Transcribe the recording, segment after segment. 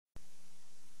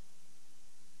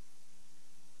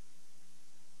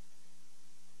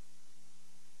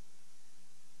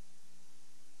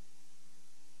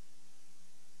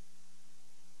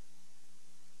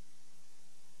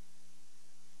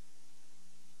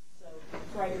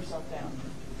yourself down.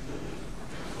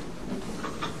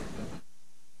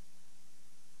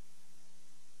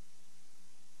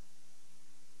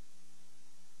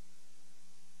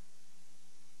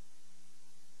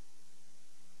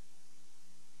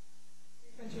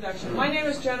 Introduction. My name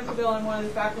is Jennifer Bill. I'm one of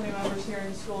the faculty members here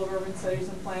in the School of Urban Studies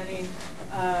and Planning.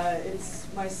 It's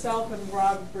myself and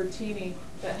Rob Bertini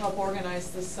that help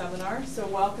organize this seminar. So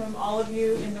welcome all of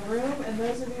you in the room and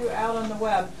those of you out on the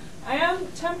web. I am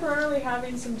temporarily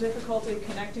having some difficulty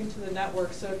connecting to the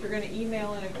network, so if you're going to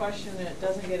email in a question and it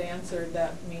doesn't get answered,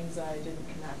 that means I didn't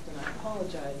connect, and I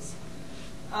apologize.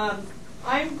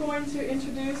 I'm going to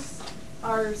introduce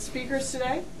our speakers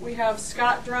today. We have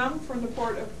Scott Drumm from the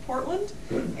Port of Portland,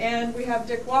 and we have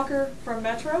Dick Walker from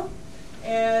Metro,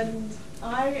 and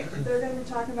they're going to be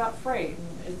talking about freight.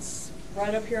 And it's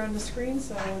right up here on the screen,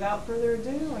 so without further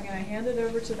ado, I'm going to hand it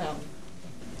over to them.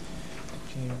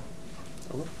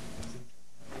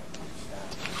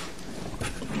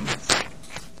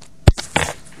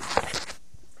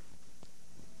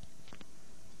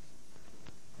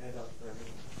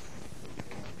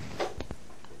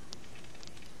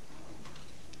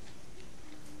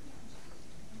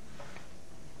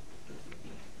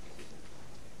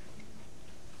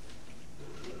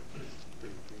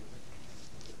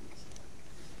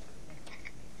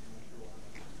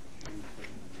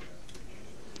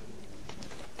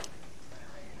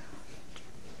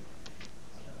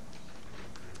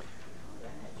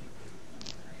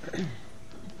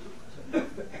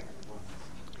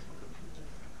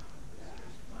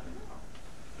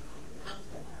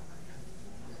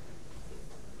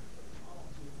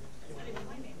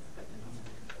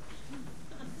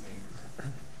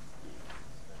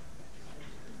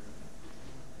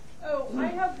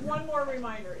 One more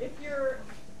reminder. If you're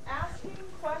asking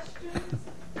questions,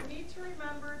 you need to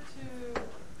remember to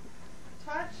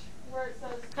touch where it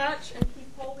says touch and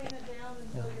keep holding it down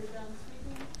until you're done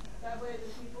speaking. That way the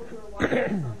people who are watching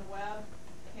us on the web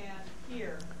can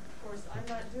hear. Of course, I'm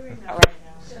not doing that right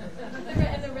now.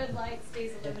 And the red light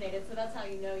stays illuminated, so that's how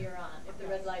you know you're on, if the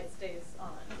red light stays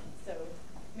on. So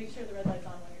make sure the red light's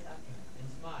on when you're talking. And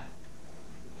smile.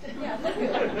 Yeah, that's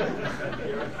good.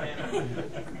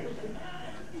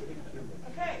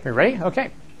 Okay. Are you ready?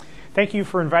 Okay. Thank you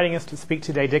for inviting us to speak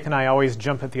today. Dick and I always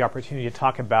jump at the opportunity to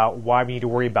talk about why we need to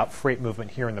worry about freight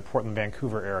movement here in the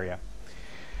Portland-Vancouver area.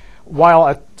 While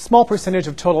a small percentage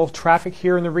of total traffic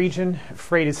here in the region,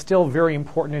 freight is still very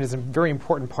important. It is a very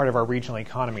important part of our regional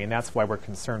economy, and that's why we're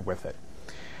concerned with it.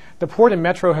 The Port and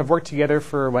Metro have worked together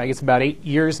for, well, I guess, about 8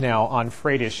 years now on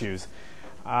freight issues.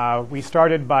 We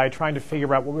started by trying to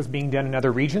figure out what was being done in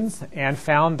other regions and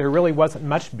found there really wasn't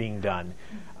much being done.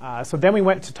 So then we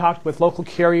went to talk with local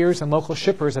carriers and local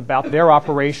shippers about their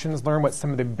operations, learn what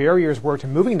some of the barriers were to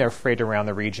moving their freight around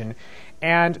the region,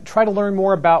 and try to learn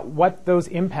more about what those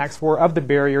impacts were of the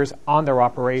barriers on their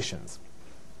operations.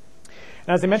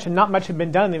 And as I mentioned, not much had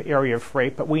been done in the area of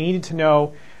freight, but we needed to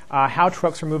know how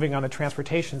trucks are moving on the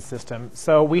transportation system.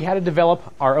 So we had to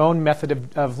develop our own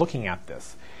method of looking at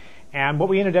this. And what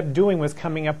we ended up doing was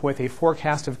coming up with a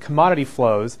forecast of commodity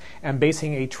flows and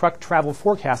basing a truck travel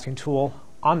forecasting tool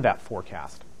on that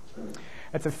forecast.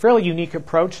 It's a fairly unique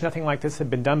approach. Nothing like this had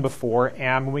been done before,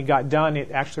 and when we got done,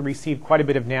 it actually received quite a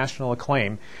bit of national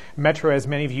acclaim. Metro, as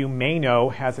many of you may know,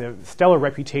 has a stellar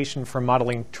reputation for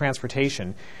modeling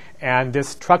transportation, and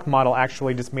this truck model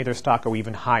actually just made their stock go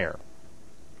even higher.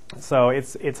 So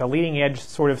it's a leading edge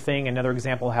sort of thing, another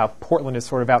example of how Portland is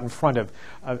sort of out in front of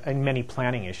in many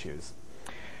planning issues.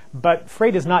 But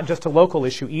freight is not just a local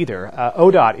issue either.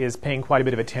 ODOT is paying quite a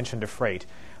bit of attention to freight.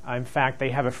 In fact,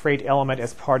 they have a freight element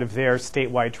as part of their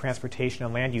statewide transportation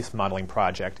and land use modeling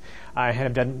project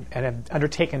and have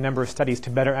undertaken a number of studies to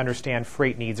better understand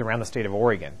freight needs around the state of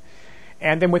Oregon.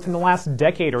 And then within the last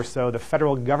decade or so, the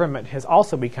federal government has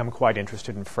also become quite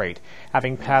interested in freight,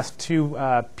 having passed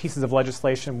 2 pieces of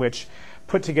legislation which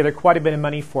put together quite a bit of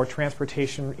money for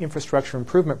transportation infrastructure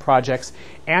improvement projects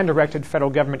and directed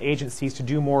federal government agencies to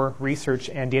do more research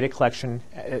and data collection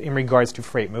in regards to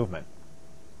freight movement.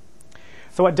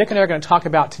 So what Dick and I are going to talk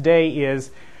about today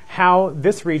is how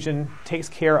this region takes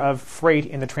care of freight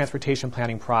in the transportation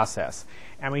planning process.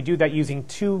 And we do that using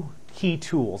 2 key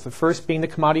tools, the first being the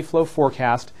commodity flow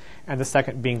forecast and the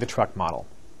second being the truck model.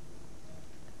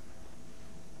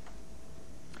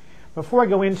 Before I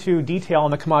go into detail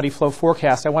on the commodity flow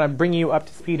forecast, I want to bring you up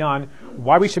to speed on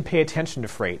why we should pay attention to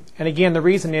freight. And again, the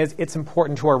reason is it's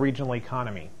important to our regional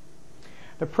economy.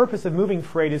 The purpose of moving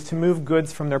freight is to move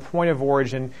goods from their point of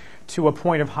origin to a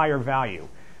point of higher value.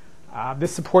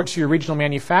 This supports your regional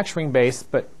manufacturing base,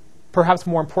 but perhaps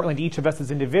more importantly to each of us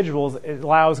as individuals, it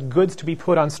allows goods to be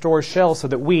put on store shelves so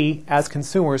that we, as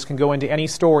consumers, can go into any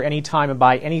store anytime and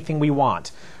buy anything we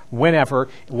want, whenever,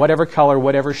 whatever color,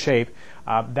 whatever shape,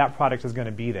 that product is going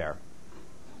to be there.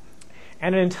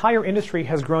 And an entire industry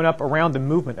has grown up around the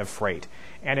movement of freight.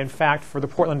 And in fact, for the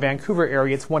Portland-Vancouver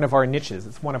area, it's one of our niches.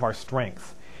 It's one of our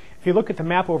strengths. If you look at the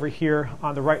map over here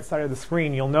on the right side of the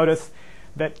screen, you'll notice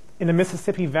that in the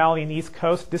Mississippi Valley and East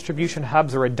Coast, distribution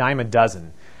hubs are a dime a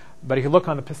dozen. But if you look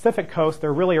on the Pacific Coast,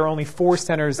 there really are only 4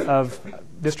 centers of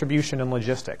distribution and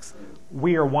logistics.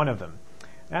 We are one of them.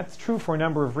 That's true for a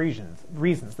number of reasons.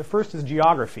 The first is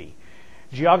geography.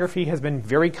 Geography has been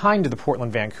very kind to the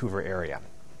Portland-Vancouver area.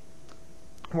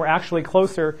 We're actually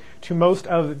closer to most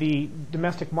of the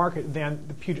domestic market than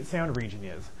the Puget Sound region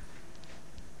is.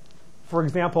 For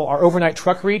example, our overnight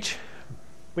truck reach,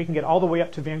 we can get all the way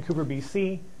up to Vancouver,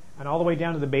 BC, and all the way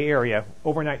down to the Bay Area,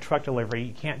 overnight truck delivery.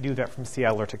 You can't do that from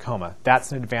Seattle or Tacoma.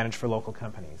 That's an advantage for local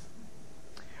companies.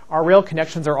 Our rail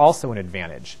connections are also an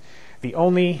advantage. The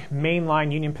only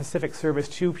mainline Union Pacific service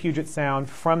to Puget Sound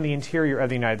from the interior of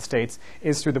the United States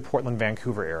is through the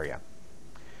Portland-Vancouver area.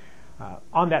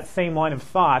 On that same line of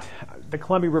thought, the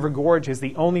Columbia River Gorge is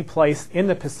the only place in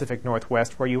the Pacific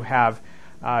Northwest where you have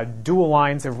dual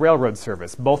lines of railroad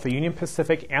service. Both the Union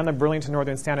Pacific and the Burlington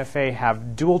Northern Santa Fe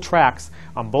have dual tracks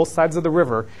on both sides of the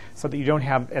river so that you don't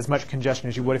have as much congestion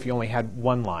as you would if you only had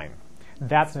one line.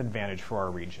 That's an advantage for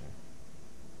our region.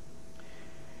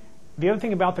 The other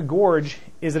thing about the gorge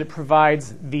is that it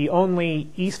provides the only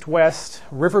east-west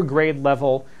river grade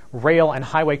level rail and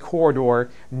highway corridor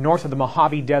north of the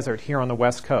Mojave Desert here on the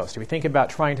west coast. If you think about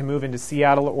trying to move into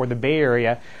Seattle or the Bay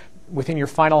Area, within your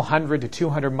final 100 to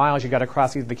 200 miles, you've got to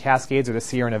cross either the Cascades or the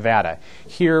Sierra Nevada.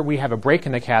 Here we have a break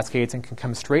in the Cascades and can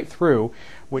come straight through,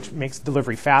 which makes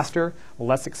delivery faster,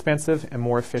 less expensive, and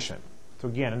more efficient. So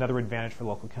again, another advantage for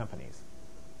local companies.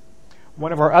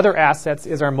 One of our other assets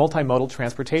is our multimodal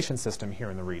transportation system here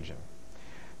in the region.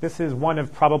 This is one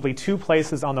of probably 2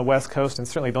 places on the West Coast, and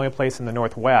certainly the only place in the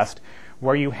Northwest,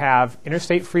 where you have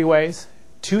interstate freeways,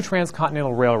 2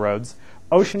 transcontinental railroads,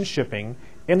 ocean shipping,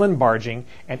 inland barging,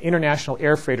 and international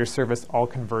air freighter service all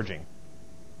converging.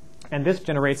 And this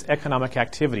generates economic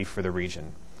activity for the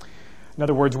region. In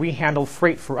other words, we handle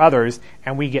freight for others,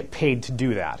 and we get paid to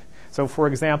do that. So for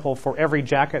example, for every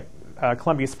jacket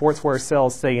Columbia Sportswear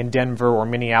sells, say, in Denver or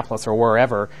Minneapolis or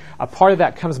wherever, a part of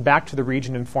that comes back to the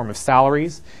region in form of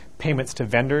salaries, payments to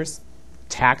vendors,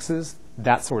 taxes,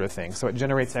 that sort of thing. So it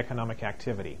generates economic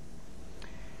activity.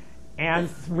 And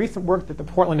recent work that the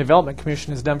Portland Development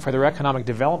Commission has done for their economic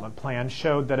development plan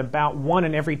showed that about 1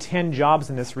 in every 10 jobs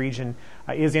in this region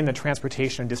is in the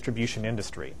transportation and distribution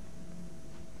industry.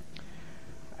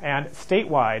 And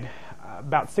statewide,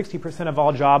 about 60% of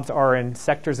all jobs are in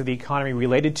sectors of the economy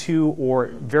related to or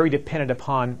very dependent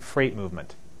upon freight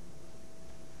movement.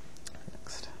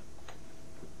 Next.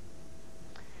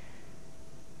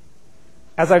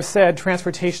 As I've said,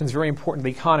 transportation is very important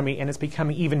to the economy, and it's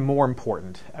becoming even more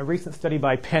important. A recent study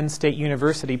by Penn State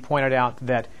University pointed out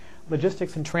that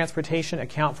logistics and transportation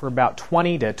account for about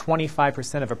 20 to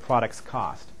 25% of a product's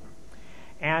cost.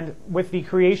 And with the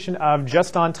creation of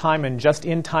just-on-time and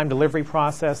just-in-time delivery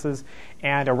processes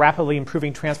and a rapidly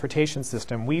improving transportation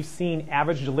system, we've seen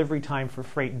average delivery time for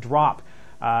freight drop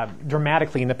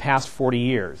dramatically in the past 40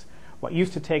 years. What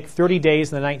used to take 30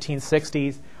 days in the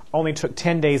 1960s only took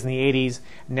 10 days in the 80s.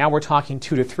 Now we're talking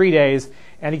 2 to 3 days.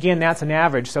 And again, that's an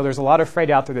average, so there's a lot of freight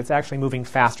out there that's actually moving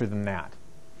faster than that.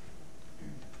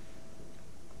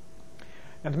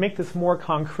 Now, to make this more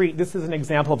concrete, this is an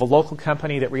example of a local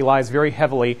company that relies very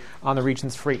heavily on the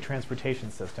region's freight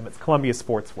transportation system. It's Columbia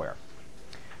Sportswear.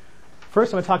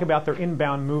 First, I'm going to talk about their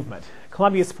inbound movement.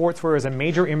 Columbia Sportswear is a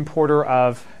major importer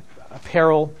of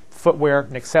apparel, footwear,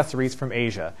 and accessories from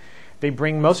Asia. They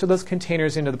bring most of those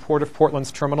containers into the Port of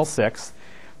Portland's Terminal 6,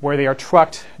 where they are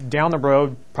trucked down the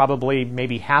road, probably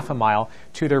maybe half a mile,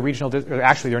 to their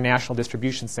their national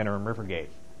distribution center in Rivergate.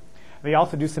 They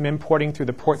also do some importing through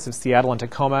the ports of Seattle and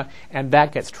Tacoma, and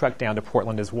that gets trucked down to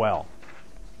Portland as well.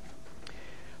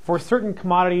 For certain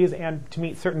commodities and to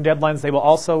meet certain deadlines, they will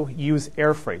also use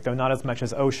air freight, though not as much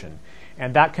as ocean.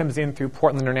 And that comes in through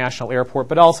Portland International Airport,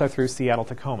 but also through Seattle,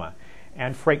 Tacoma.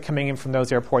 And freight coming in from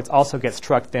those airports also gets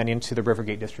trucked then into the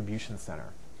Rivergate Distribution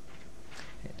Center.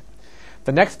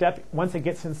 The next step, once it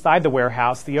gets inside the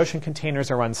warehouse, the ocean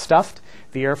containers are unstuffed,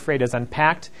 the air freight is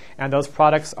unpacked, and those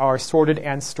products are sorted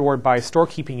and stored by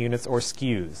storekeeping units or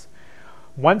SKUs.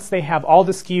 Once they have all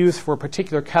the SKUs for a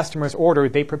particular customer's order,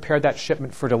 they prepare that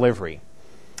shipment for delivery.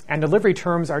 And delivery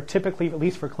terms are typically, at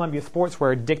least for Columbia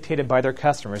Sportswear, dictated by their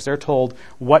customers. They're told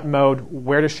what mode,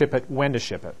 where to ship it, when to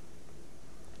ship it.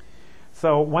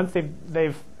 So once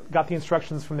they've got the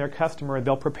instructions from their customer,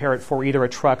 they'll prepare it for either a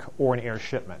truck or an air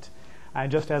shipment.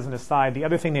 And just as an aside, the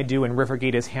other thing they do in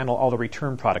Rivergate is handle all the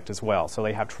return product as well. So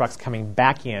they have trucks coming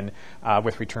back in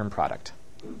with return product.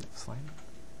 Next slide.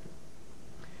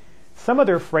 Some of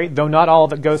their freight, though not all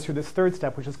of it, goes through this third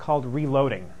step, which is called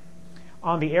reloading.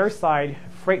 On the air side,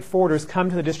 freight forwarders come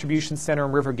to the distribution center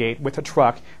in Rivergate with a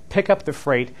truck, pick up the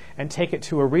freight, and take it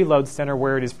to a reload center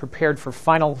where it is prepared for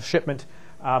final shipment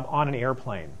on an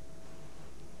airplane.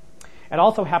 It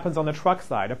also happens on the truck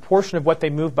side. A portion of what they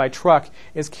move by truck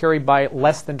is carried by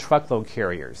less than truckload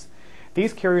carriers.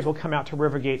 These carriers will come out to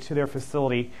Rivergate to their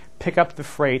facility, pick up the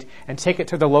freight, and take it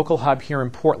to the local hub here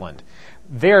in Portland.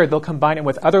 There, they'll combine it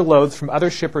with other loads from other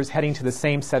shippers heading to the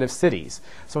same set of cities.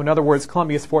 So in other words,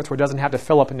 Columbia Sportswear doesn't have to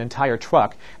fill up an entire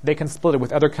truck. They can split it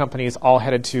with other companies all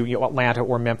headed to Atlanta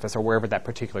or Memphis or wherever that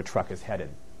particular truck is headed.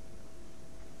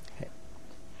 Okay.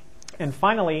 And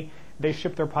finally, they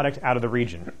ship their product out of the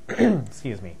region.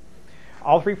 Excuse me.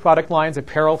 All three product lines,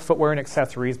 apparel, footwear, and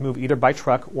accessories, move either by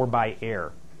truck or by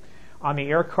air. On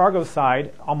the air cargo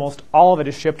side, almost all of it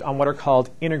is shipped on what are called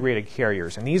integrated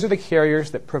carriers. And these are the carriers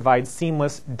that provide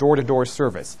seamless door-to-door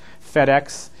service.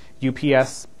 FedEx,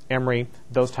 UPS, Emory,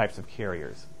 those types of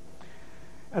carriers.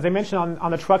 As I mentioned, on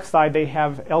the truck side, they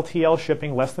have LTL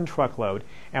shipping, less than truckload.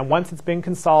 And once it's been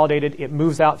consolidated, it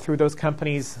moves out through those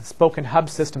companies' spoke and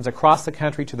hub systems across the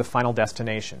country to the final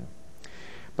destination.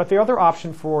 But the other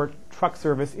option for truck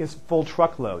service is full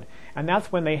truckload. And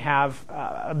that's when they have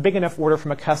a big enough order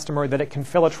from a customer that it can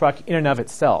fill a truck in and of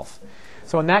itself.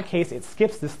 So in that case, it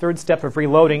skips this third step of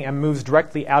reloading and moves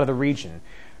directly out of the region.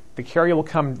 The carrier will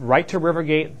come right to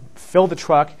Rivergate, fill the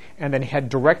truck, and then head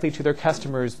directly to their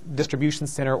customer's distribution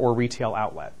center or retail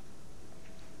outlet.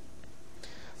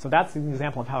 So that's an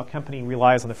example of how a company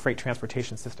relies on the freight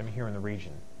transportation system here in the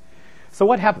region. So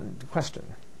what happened? Question?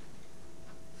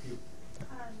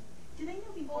 Do they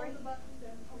know beforehand?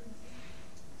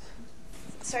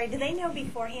 Sorry, do they know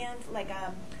beforehand, like,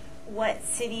 what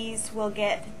cities will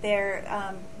get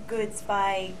their goods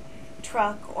by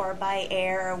truck or by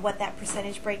air, or what that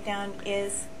percentage breakdown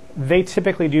is? They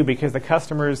typically do, because the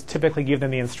customers typically give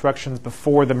them the instructions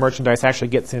before the merchandise actually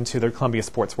gets into their Columbia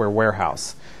Sportswear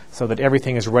warehouse, so that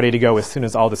everything is ready to go as soon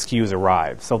as all the SKUs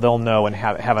arrive. So they'll know and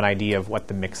have an idea of what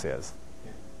the mix is.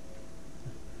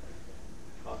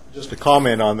 Just a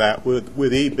comment on that.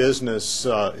 With e-business,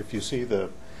 if you see the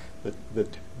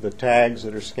tags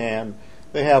that are scanned,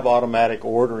 they have automatic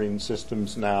ordering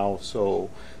systems now, so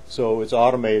it's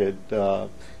automated.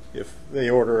 If they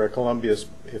order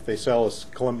if they sell a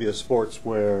Columbia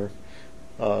Sportswear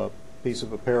piece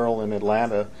of apparel in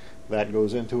Atlanta, that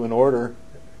goes into an order.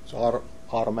 It's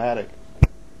automatic.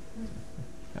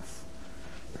 Yes.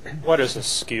 What is a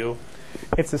SKU?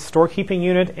 It's a storekeeping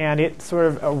unit, and it sort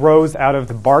of arose out of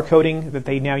the barcoding that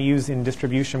they now use in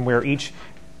distribution, where each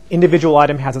individual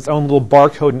item has its own little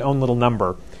barcode and own little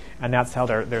number, and that's how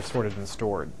they're sorted and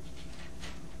stored.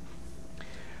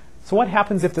 So what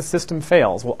happens if the system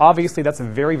fails? Well, obviously that's a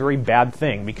very, very bad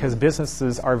thing, because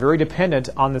businesses are very dependent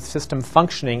on the system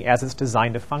functioning as it's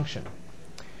designed to function.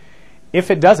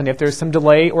 If it doesn't, if there's some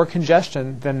delay or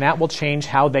congestion, then that will change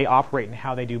how they operate and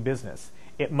how they do business.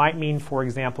 It might mean, for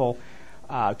example,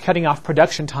 cutting off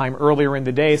production time earlier in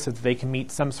the day so that they can meet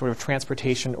some sort of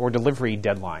transportation or delivery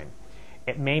deadline.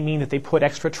 It may mean that they put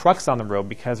extra trucks on the road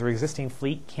because their existing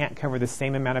fleet can't cover the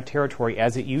same amount of territory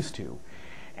as it used to.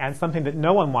 And something that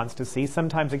no one wants to see,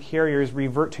 sometimes the carriers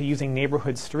revert to using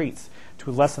neighborhood streets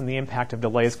to lessen the impact of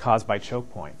delays caused by choke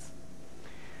points.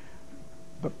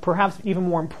 But perhaps even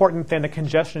more important than the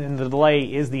congestion and the delay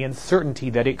is the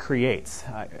uncertainty that it creates.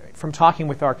 From talking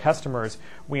with our customers,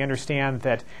 we understand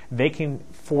that they can,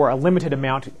 for a limited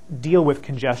amount, deal with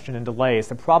congestion and delays.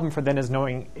 The problem for them is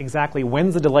knowing exactly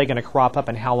when's the delay going to crop up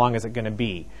and how long is it going to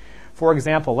be. For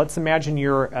example, let's imagine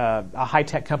you're a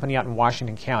high-tech company out in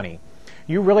Washington County.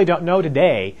 You really don't know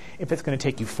today if it's going to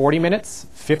take you 40 minutes,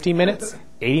 50 minutes,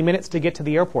 80 minutes to get to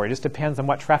the airport. It just depends on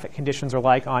what traffic conditions are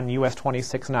like on US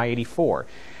 26 and I-84.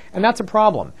 And that's a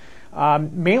problem,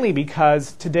 mainly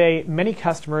because today many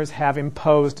customers have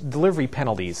imposed delivery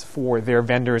penalties for their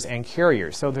vendors and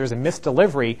carriers. So if there's a missed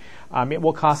delivery, it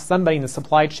will cost somebody in the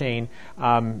supply chain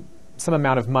some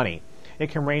amount of money.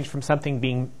 It can range from something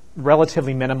being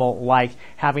relatively minimal, like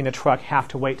having the truck have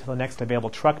to wait till the next available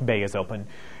truck bay is open.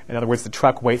 In other words, the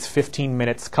truck waits 15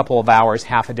 minutes, couple of hours,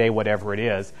 half a day, whatever it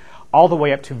is, all the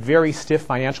way up to very stiff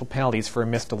financial penalties for a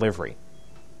missed delivery.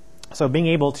 So being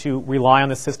able to rely on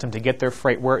the system to get their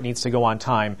freight where it needs to go on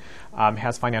time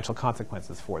has financial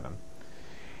consequences for them.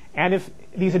 And if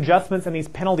these adjustments and these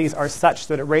penalties are such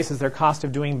that it raises their cost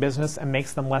of doing business and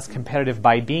makes them less competitive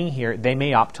by being here, they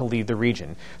may opt to leave the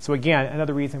region. So again,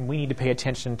 another reason we need to pay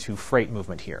attention to freight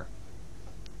movement here.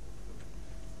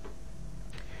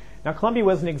 Now, Columbia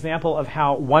was an example of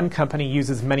how one company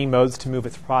uses many modes to move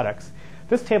its products.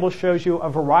 This table shows you a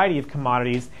variety of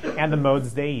commodities and the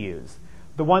modes they use.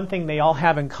 The one thing they all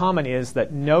have in common is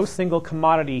that no single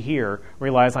commodity here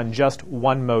relies on just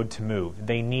one mode to move.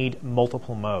 They need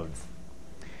multiple modes.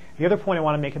 The other point I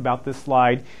want to make about this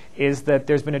slide is that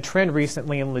there's been a trend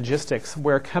recently in logistics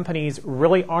where companies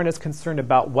really aren't as concerned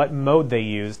about what mode they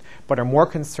used, but are more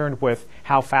concerned with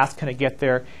how fast can it get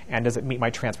there and does it meet my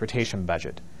transportation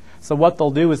budget. So what they'll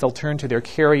do is they'll turn to their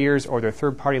carriers or their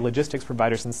third-party logistics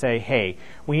providers and say, hey,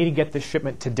 we need to get this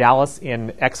shipment to Dallas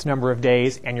in X number of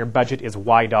days, and your budget is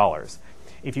Y dollars.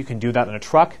 If you can do that in a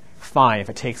truck, fine.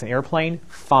 If it takes an airplane,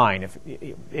 fine.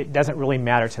 It doesn't really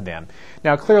matter to them.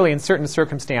 Now, clearly, in certain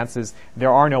circumstances,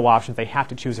 there are no options. They have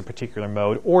to choose a particular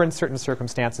mode, or in certain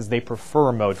circumstances, they prefer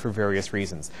a mode for various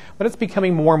reasons. But it's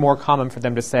becoming more and more common for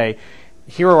them to say,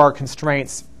 here are our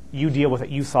constraints. You deal with it.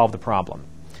 You solve the problem.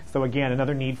 So again,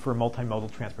 another need for a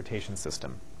multimodal transportation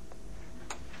system.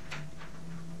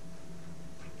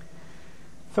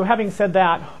 So having said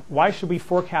that, why should we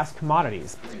forecast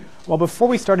commodities? Well, before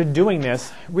we started doing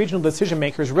this, regional decision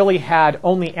makers really had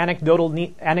only anecdotal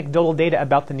data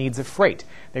about the needs of freight.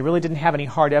 They really didn't have any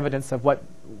hard evidence of what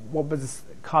was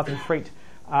causing freight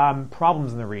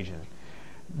problems in the region.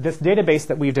 This database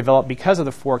that we've developed because of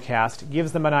the forecast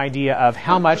gives them an idea of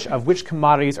how much of which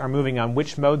commodities are moving on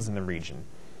which modes in the region.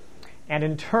 And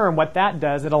in turn, what that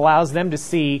does, it allows them to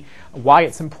see why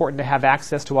it's important to have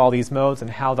access to all these modes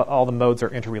and how all the modes are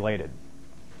interrelated.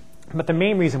 But the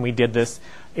main reason we did this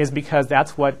is because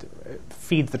that's what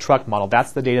feeds the truck model.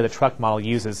 That's the data the truck model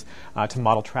uses to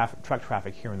model truck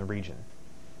traffic here in the region.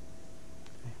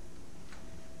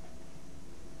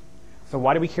 So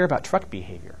why do we care about truck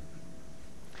behavior?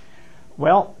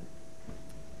 Well,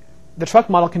 the truck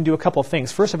model can do a couple of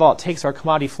things. First of all, it takes our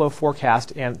commodity flow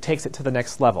forecast and takes it to the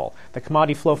next level. The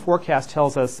commodity flow forecast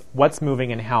tells us what's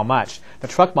moving and how much. The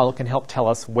truck model can help tell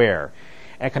us where.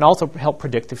 And it can also help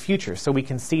predict the future. So we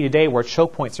can see today where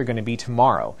choke points are going to be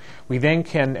tomorrow. We then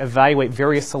can evaluate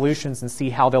various solutions and see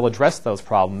how they'll address those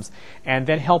problems, and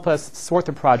then help us sort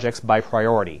the projects by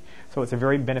priority. So it's a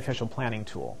very beneficial planning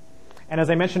tool. And as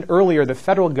I mentioned earlier, the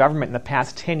federal government in the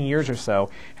past 10 years or so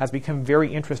has become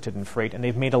very interested in freight, and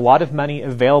they've made a lot of money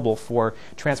available for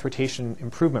transportation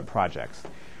improvement projects.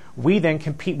 We then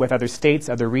compete with other states,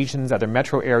 other regions, other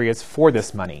metro areas for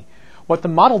this money. What the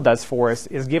model does for us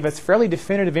is give us fairly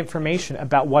definitive information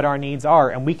about what our needs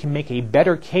are, and we can make a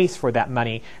better case for that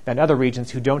money than other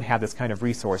regions who don't have this kind of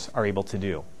resource are able to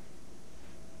do.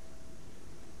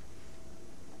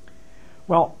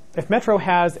 Well, if Metro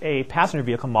has a passenger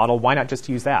vehicle model, why not just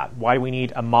use that? Why do we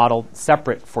need a model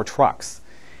separate for trucks?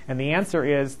 And the answer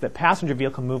is that passenger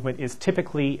vehicle movement is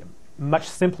typically much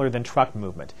simpler than truck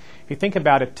movement. If you think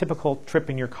about a typical trip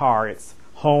in your car, it's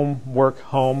home, work,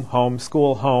 home, home,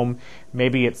 school, home.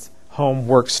 Maybe it's home,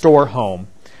 work, store, home.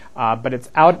 But it's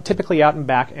typically out and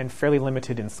back and fairly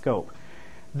limited in scope.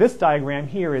 This diagram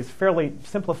here is fairly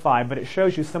simplified, but it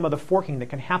shows you some of the forking that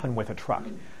can happen with a truck.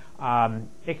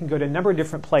 It can go to a number of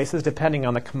different places depending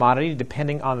on the commodity,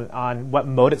 depending on what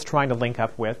mode it's trying to link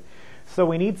up with. So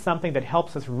we need something that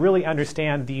helps us really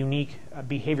understand the unique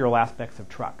behavioral aspects of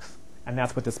trucks. And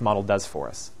that's what this model does for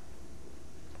us.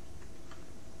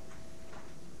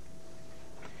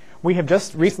 We have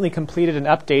just recently completed an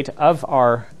update of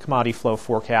our commodity flow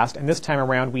forecast. And this time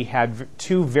around we had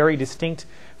two very distinct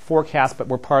forecasts, but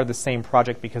were part of the same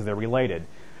project because they're related.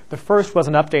 The first was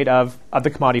an update of the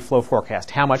commodity flow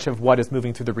forecast, how much of what is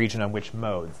moving through the region on which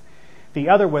modes. The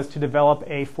other was to develop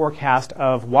a forecast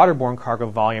of waterborne cargo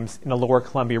volumes in the lower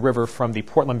Columbia River from the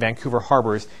Portland-Vancouver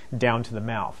harbors down to the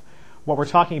mouth. What we're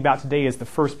talking about today is the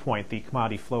first point, the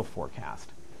commodity flow forecast.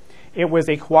 It was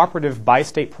a cooperative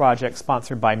bi-state project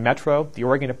sponsored by Metro, the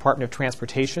Oregon Department of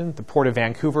Transportation, the Port of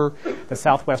Vancouver, the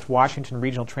Southwest Washington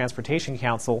Regional Transportation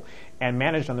Council, and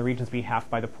managed on the region's behalf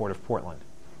by the Port of Portland,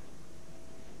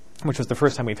 which was the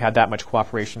first time we've had that much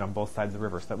cooperation on both sides of the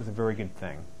river, so that was a very good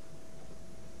thing.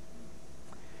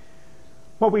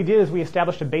 What we did is we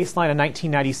established a baseline in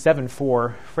 1997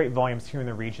 for freight volumes here in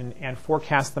the region and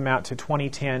forecast them out to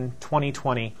 2010,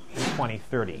 2020, and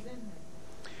 2030.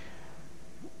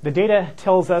 The data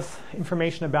tells us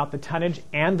information about the tonnage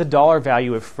and the dollar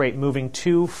value of freight moving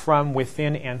to, from,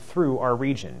 within, and through our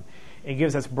region. It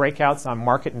gives us breakouts on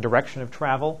market and direction of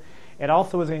travel. It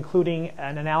also is including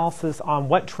an analysis on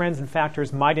what trends and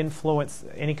factors might influence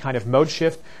any kind of mode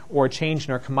shift or change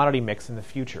in our commodity mix in the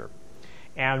future.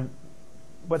 And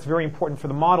what's very important for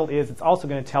the model is it's also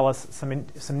going to tell us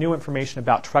some new information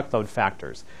about truckload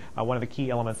factors, one of the key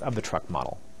elements of the truck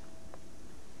model.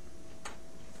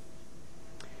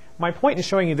 My point in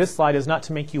showing you this slide is not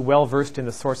to make you well versed in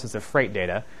the sources of freight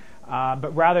data,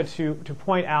 but rather to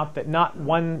point out that not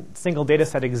one single data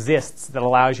set exists that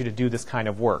allows you to do this kind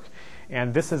of work.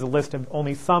 And this is a list of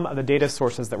only some of the data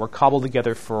sources that were cobbled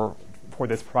together for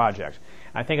this project.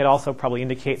 I think it also probably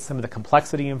indicates some of the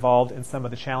complexity involved and some of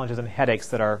the challenges and headaches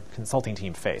that our consulting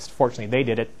team faced. Fortunately, they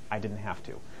did it. I didn't have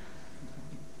to,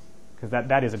 because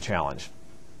that is a challenge.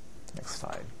 Next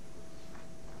slide.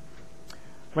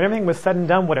 When everything was said and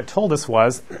done, what it told us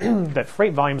was that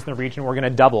freight volumes in the region were going to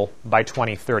double by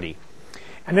 2030.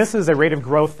 And this is a rate of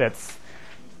growth that's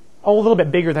a little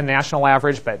bit bigger than national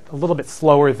average, but a little bit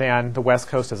slower than the West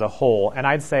Coast as a whole. And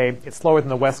I'd say it's slower than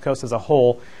the West Coast as a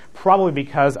whole, probably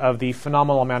because of the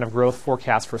phenomenal amount of growth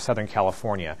forecast for Southern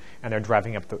California, and they're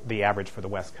driving up the average for the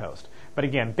West Coast. But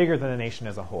again, bigger than the nation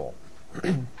as a whole.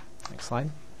 Next slide.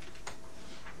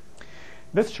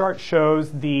 This chart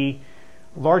shows the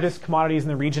largest commodities in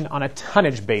the region on a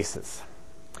tonnage basis.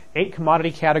 8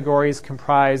 commodity categories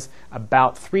comprise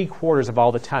about 3/4 of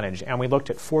all the tonnage, and we looked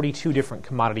at 42 different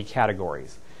commodity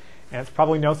categories. And it's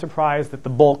probably no surprise that the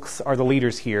bulks are the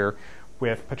leaders here,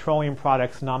 with petroleum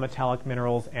products, non-metallic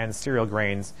minerals, and cereal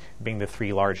grains being the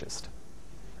 3 largest.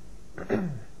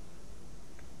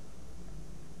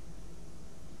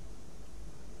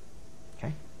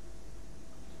 Okay.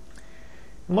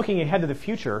 Looking ahead to the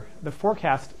future, the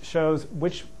forecast shows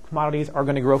which commodities are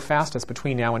going to grow fastest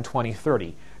between now and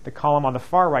 2030. The column on the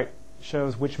far right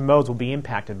shows which modes will be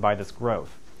impacted by this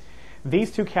growth.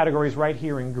 These 2 categories right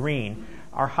here in green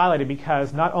are highlighted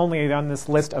because not only are they on this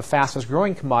list of fastest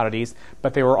growing commodities,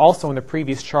 but they were also in the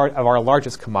previous chart of our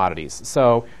largest commodities.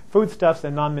 So foodstuffs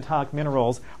and non-metallic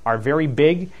minerals are very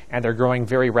big and they're growing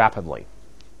very rapidly.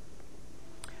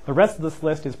 The rest of this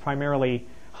list is primarily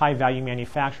high-value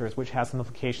manufacturers, which has some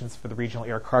implications for the regional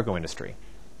air cargo industry.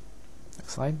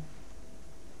 Next slide.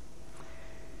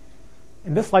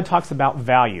 And this slide talks about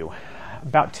value.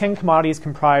 About 10 commodities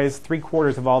comprise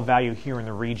 3/4 of all value here in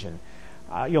the region.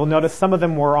 You'll notice some of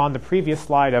them were on the previous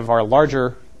slide of our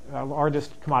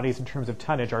largest commodities in terms of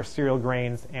tonnage, our cereal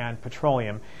grains and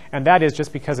petroleum, and that is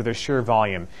just because of their sheer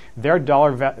volume. Their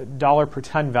dollar per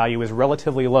ton value is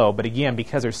relatively low, but again,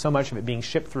 because there's so much of it being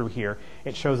shipped through here,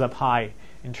 it shows up high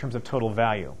in terms of total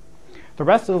value. The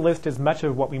rest of the list is much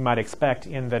of what we might expect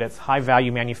in that it's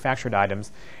high-value manufactured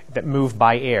items that move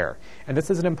by air. And this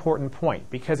is an important point,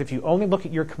 because if you only look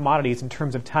at your commodities in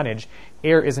terms of tonnage,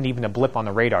 air isn't even a blip on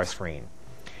the radar screen.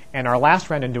 And our last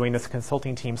round in doing this,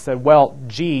 consulting team said, well,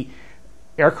 gee,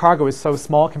 air cargo is so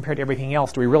small compared to everything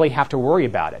else, do we really have to worry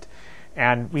about it?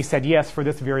 And we said yes for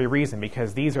this very reason,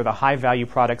 because these are the high-value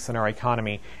products in our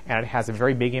economy, and it has a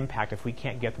very big impact if we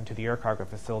can't get them to the air cargo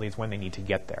facilities when they need to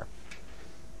get there.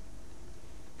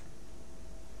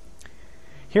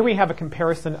 Here we have a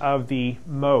comparison of the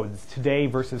modes today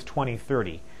versus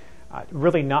 2030.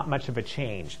 Really not much of a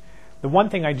change. The one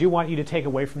thing I do want you to take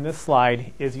away from this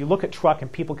slide is you look at truck and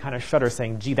people kind of shudder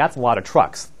saying, gee, that's a lot of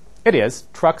trucks. It is.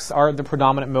 Trucks are the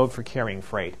predominant mode for carrying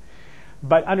freight.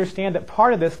 But understand that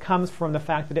part of this comes from the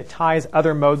fact that it ties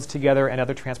other modes together and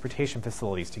other transportation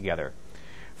facilities together.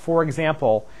 For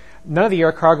example, none of the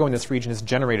air cargo in this region is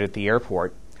generated at the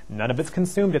airport. None of it's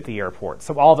consumed at the airport,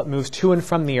 so all of it moves to and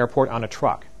from the airport on a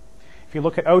truck. If you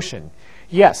look at ocean,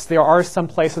 yes, there are some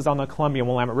places on the Columbia and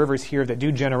Willamette rivers here that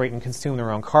do generate and consume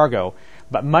their own cargo,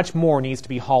 but much more needs to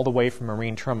be hauled away from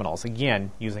marine terminals,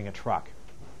 again, using a truck.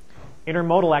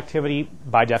 Intermodal activity,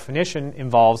 by definition,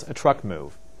 involves a truck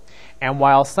move. And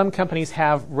while some companies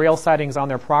have rail sidings on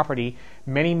their property,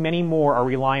 many, many more are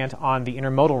reliant on the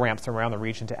intermodal ramps around the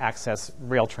region to access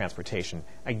rail transportation.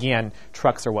 Again,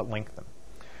 trucks are what link them.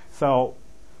 So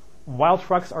while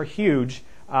trucks are huge,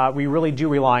 we really do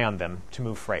rely on them to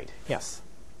move freight. Yes?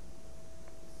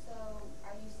 So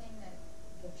are you saying that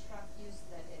the truck use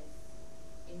that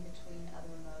is in between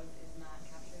other modes is not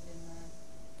captured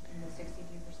in the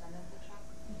 63% of the truck?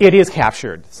 It is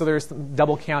captured. So there's some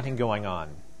double counting going on.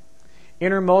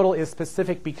 Intermodal is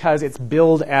specific because it's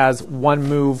billed as one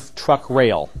move truck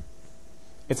rail.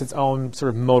 It's its own sort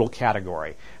of modal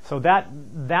category. So that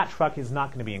truck is not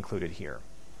going to be included here,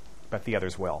 but the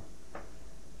others will.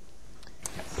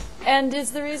 Yes. And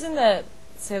is the reason that,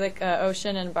 say, like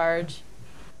ocean and barge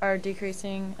are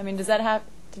decreasing, I mean, does that have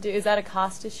to do, is that a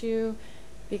cost issue?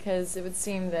 Because it would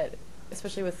seem that,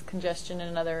 especially with congestion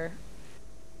and other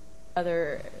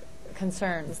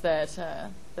concerns that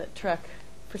that truck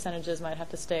percentages might have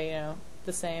to stay,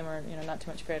 the same or not too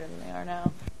much greater than they are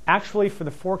now? Actually, for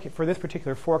this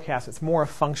particular forecast, it's more a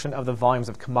function of the volumes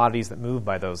of commodities that move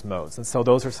by those modes, and so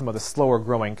those are some of the slower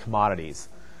growing commodities.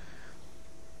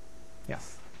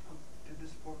 Yes. Did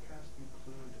this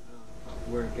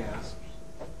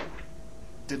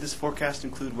forecast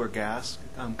include where gas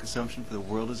consumption for the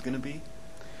world is going to be?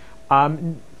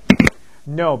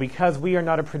 No, because we are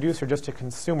not a producer, just a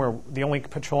consumer. The only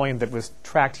petroleum that was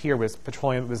tracked here was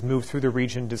petroleum that was moved through the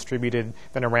region, distributed,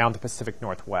 then around the Pacific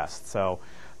Northwest. So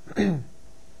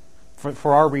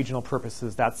for our regional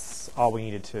purposes, that's all we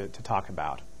needed to talk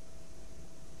about.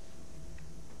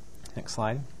 Next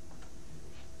slide.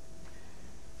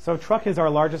 So truck is our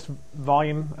largest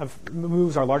volume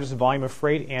moves our largest volume of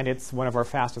freight, and it's one of our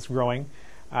fastest growing.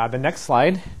 The next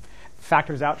slide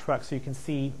factors out truck so you can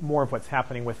see more of what's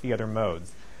happening with the other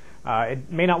modes.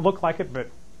 It may not look like it, but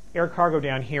air cargo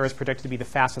down here is predicted to be the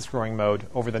fastest growing mode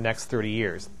over the next 30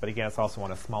 years. But again, it's also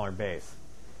on a smaller base.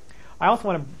 I also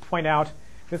want to point out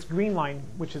this green line,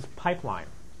 which is pipeline.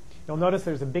 You'll notice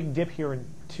there's a big dip here in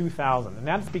 2000, and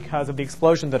that's because of the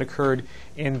explosion that occurred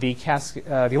in the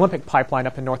Olympic pipeline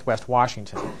up in northwest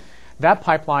Washington. That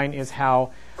pipeline is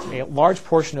how a large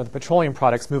portion of the petroleum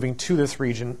products moving to this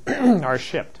region are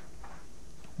shipped.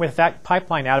 With that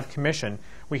pipeline out of commission,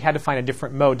 we had to find a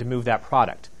different mode to move that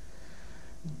product.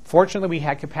 Fortunately, we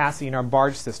had capacity in our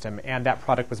barge system, and that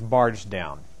product was barged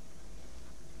down.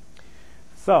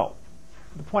 So,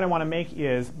 the point I want to make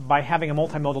is, by having a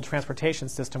multimodal transportation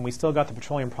system, we still got the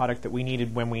petroleum product that we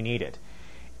needed when we need it.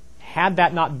 Had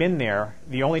that not been there,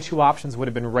 the only two options would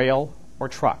have been rail or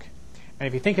truck. And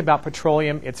if you think about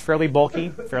petroleum, it's fairly bulky,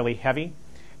 fairly heavy.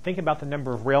 Think about the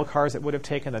number of rail cars it would have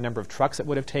taken, the number of trucks it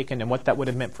would have taken, and what that would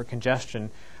have meant for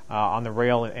congestion on the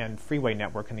rail and freeway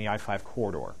network in the I-5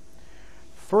 corridor.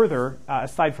 Further,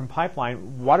 aside from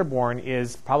pipeline, waterborne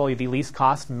is probably the least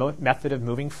cost method of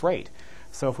moving freight.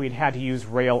 So if we'd had to use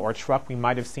rail or truck, we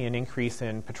might have seen an increase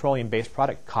in petroleum-based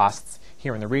product costs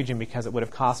here in the region because it would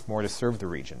have cost more to serve the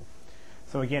region.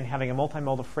 So again, having a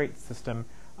multimodal freight system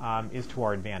is to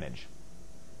our advantage.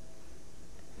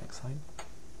 Next slide.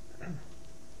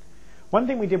 One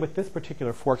thing we did with this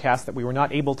particular forecast that we were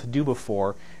not able to do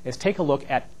before is take a look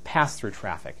at pass-through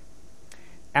traffic.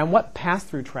 And what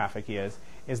pass-through traffic is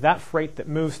that freight that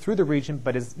moves through the region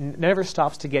but never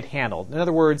stops to get handled. In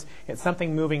other words, it's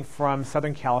something moving from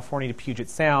Southern California to Puget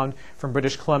Sound, from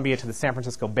British Columbia to the San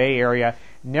Francisco Bay Area,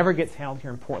 never gets handled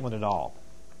here in Portland at all.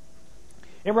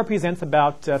 It represents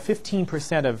about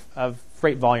 15% of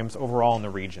freight volumes overall in the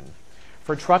region.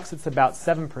 For trucks, it's about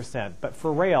 7%, but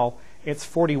for rail, it's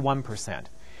 41%. And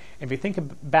if you think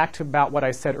back to about what I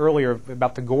said earlier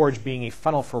about the gorge being a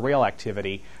funnel for rail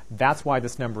activity, that's why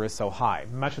this number is so high.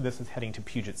 Much of this is heading to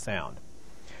Puget Sound.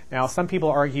 Now, some people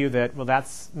argue that, well,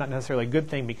 that's not necessarily a good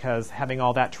thing because having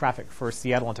all that traffic for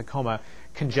Seattle and Tacoma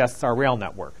congests our rail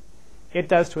network. It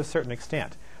does to a certain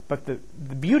extent. But the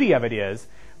beauty of it is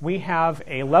we have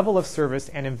a level of service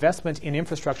and investment in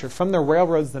infrastructure from the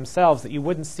railroads themselves that you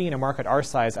wouldn't see in a market our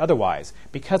size otherwise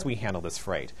because we handle this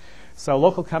freight. So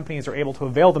local companies are able to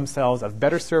avail themselves of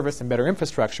better service and better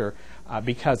infrastructure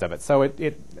because of it. So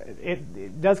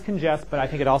it does congest, but I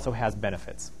think it also has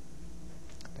benefits.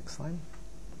 Next slide.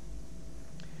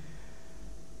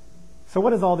 So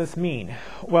what does all this mean?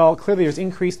 Well, clearly there's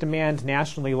increased demand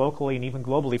nationally, locally, and even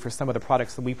globally for some of the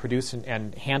products that we produce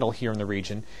and handle here in the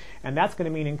region. And that's going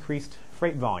to mean increased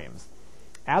freight volumes.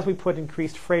 As we put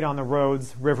increased freight on the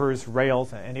roads, rivers,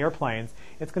 rails, and airplanes,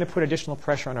 it's going to put additional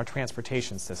pressure on our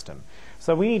transportation system.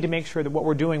 So we need to make sure that what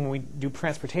we're doing when we do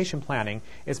transportation planning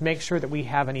is make sure that we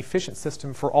have an efficient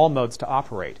system for all modes to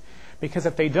operate. Because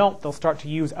if they don't, they'll start to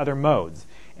use other modes.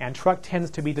 And truck tends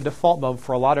to be the default mode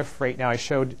for a lot of freight. Now, I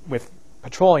showed with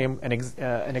petroleum an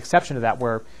exception to that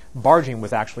where barging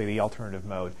was actually the alternative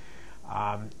mode.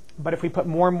 But if we put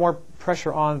more and more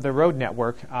pressure on the road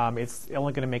network, it's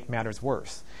only going to make matters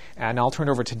worse. And I'll turn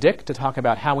it over to Dick to talk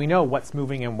about how we know what's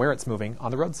moving and where it's moving on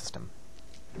the road system.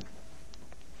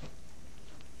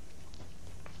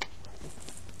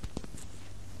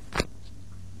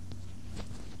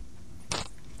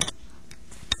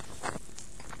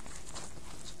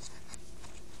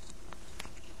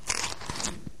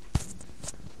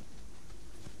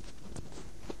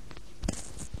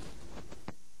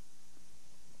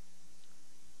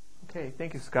 Okay,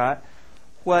 thank you, Scott.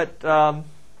 What I'd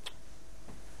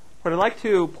like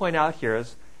to point out here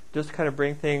is just to kind of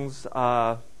bring things,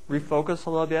 refocus a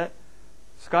little bit.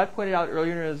 Scott pointed out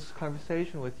earlier in his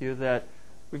conversation with you that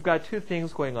we've got two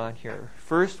things going on here.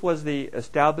 First was the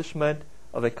establishment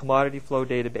of a commodity flow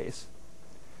database.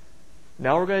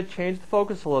 Now we're going to change the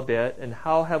focus a little bit, and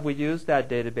how have we used that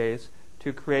database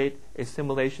to create a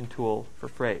simulation tool for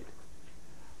freight.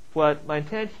 What my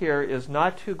intent here is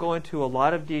not to go into a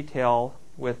lot of detail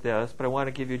with this, but I want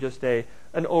to give you just an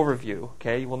overview.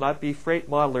 Okay, you will not be freight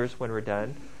modelers when we're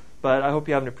done, but I hope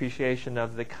you have an appreciation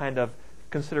of the kind of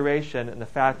consideration and the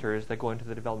factors that go into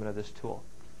the development of this tool.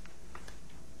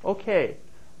 Okay,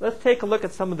 let's take a look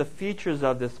at some of the features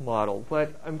of this model.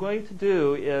 What I'm going to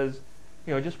do is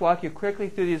just walk you quickly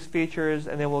through these features,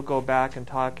 and then we'll go back and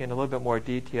talk in a little bit more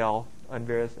detail on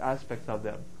various aspects of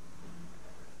them.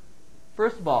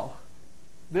 First of all,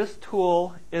 this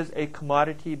tool is a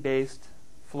commodity-based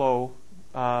flow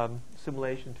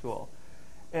simulation tool.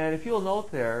 And if you'll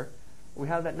note there, we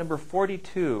have that number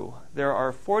 42. There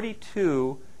are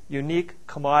 42 unique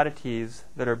commodities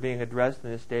that are being addressed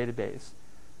in this database.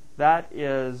 That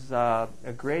is a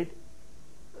great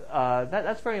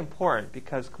that's very important,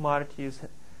 because commodities,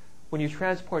 when you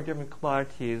transport different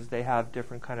commodities, they have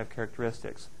different kind of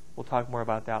characteristics. We'll talk more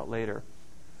about that later.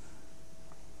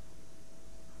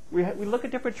 We look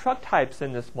at different truck types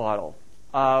in this model.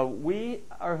 We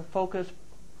are focused,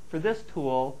 for this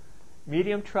tool,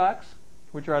 medium trucks,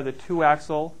 which are the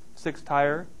 2-axle,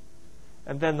 6-tire,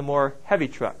 and then the more heavy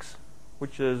trucks,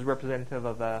 which is representative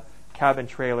of a cabin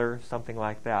trailer, something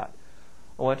like that.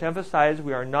 I want to emphasize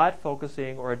we are not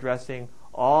focusing or addressing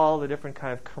all the different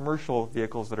kind of commercial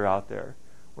vehicles that are out there.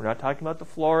 We're not talking about the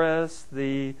florists,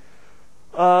 the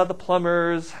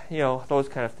plumbers, those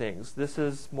kind of things. This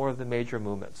is more of the major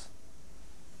movements.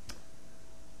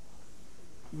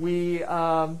 We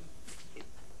have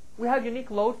unique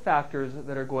load factors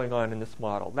that are going on in this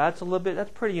model. That's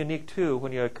pretty unique too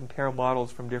when you compare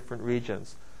models from different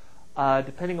regions.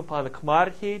 Depending upon the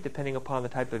commodity, depending upon the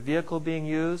type of vehicle being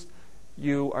used,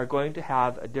 you are going to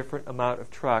have a different amount of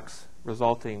trucks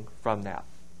resulting from that.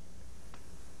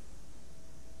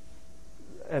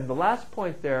 And the last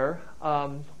point there,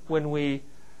 when we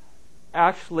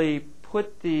actually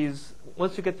put these,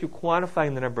 once you get through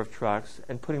quantifying the number of trucks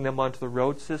and putting them onto the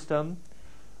road system,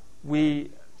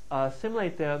 we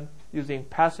simulate them using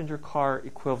passenger car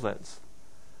equivalents.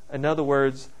 In other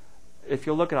words, if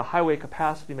you look at a highway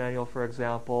capacity manual, for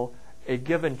example, a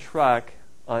given truck,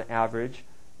 on average,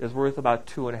 is worth about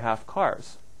 2.5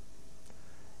 cars.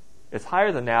 It's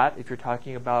higher than that if you're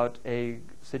talking about a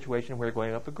situation where you're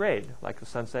going up a grade, like the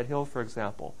Sunset Hill, for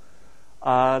example.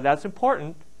 That's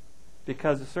important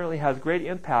because it certainly has great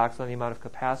impacts on the amount of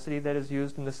capacity that is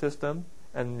used in the system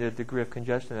and the degree of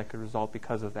congestion that could result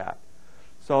because of that.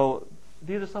 So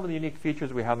these are some of the unique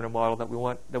features we have in a model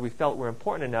that we felt were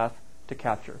important enough to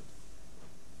capture.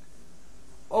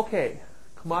 Okay,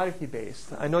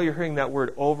 commodity-based. I know you're hearing that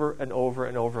word over and over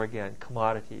and over again,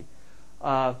 commodity.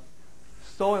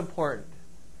 So important.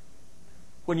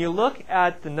 When you look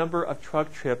at the number of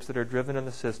truck trips that are driven in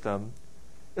the system,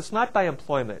 it's not by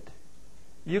employment.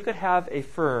 You could have a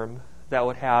firm that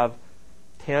would have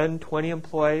 10, 20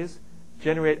 employees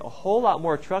generate a whole lot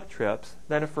more truck trips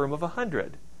than a firm of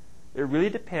 100. It really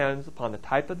depends upon the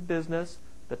type of the business,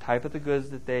 the type of the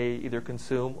goods that they either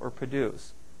consume or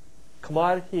produce.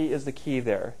 Commodity is the key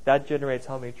there. That generates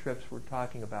how many trips we're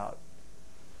talking about.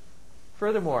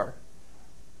 Furthermore,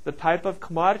 the type of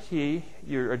commodity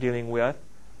you're dealing with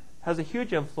has a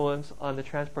huge influence on the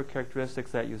transport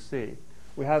characteristics that you see.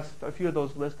 We have a few of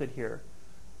those listed here.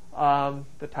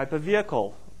 The type of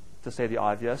vehicle, to say the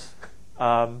obvious,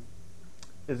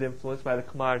 is influenced by the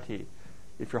commodity.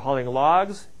 If you're hauling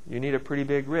logs, you need a pretty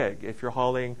big rig. If you're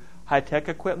hauling high-tech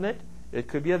equipment, it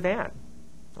could be a van.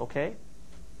 Okay?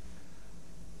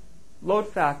 Load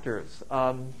factors.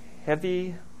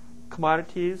 Heavy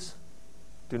commodities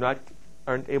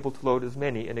aren't able to load as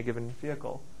many in a given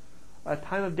vehicle.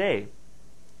 Time of day.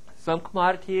 Some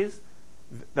commodities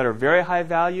that are very high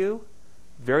value,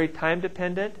 very time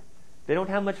dependent, they don't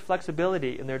have much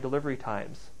flexibility in their delivery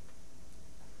times.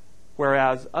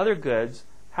 Whereas other goods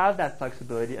have that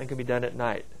flexibility and can be done at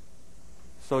night.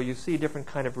 So you see different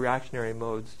kind of reactionary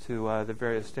modes to the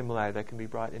various stimuli that can be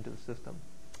brought into the system.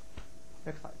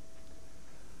 Next slide.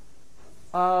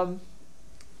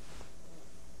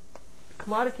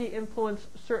 Commodity influence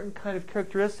certain kind of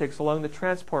characteristics along the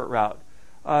transport route.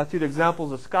 Through the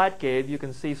examples that Scott gave, you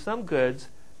can see some goods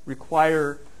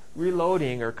require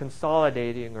reloading or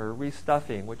consolidating or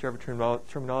restuffing, whichever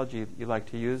terminology you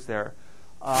like to use there.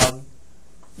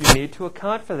 You need to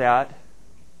account for that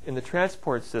in the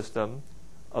transport system,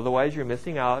 otherwise you're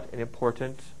missing out an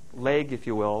important leg, if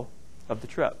you will, of the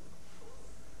trip.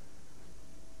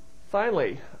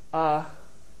 Finally, why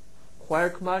are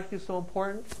commodities so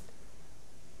important?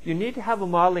 You need to have a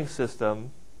modeling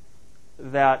system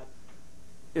that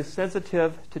is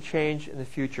sensitive to change in the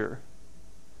future.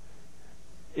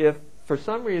 If for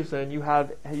some reason you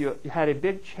had a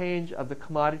big change of the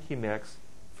commodity mix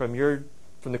from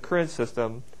the current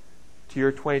system to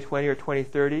your 2020 or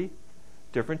 2030,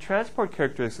 different transport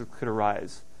characteristics could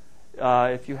arise.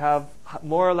 If you have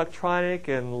more electronic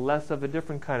and less of a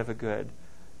different kind of a good,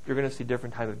 you're going to see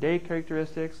different time of day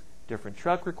characteristics, different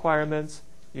truck requirements.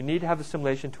 You need to have a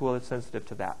simulation tool that's sensitive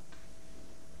to that.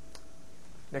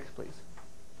 Next, please.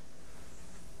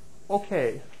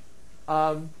 Okay.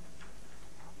 I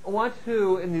want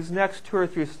to, in these next 2 or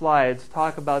 3 slides,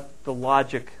 talk about the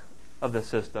logic of the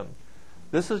system.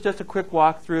 This is just a quick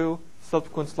walkthrough.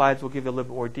 Subsequent slides will give you a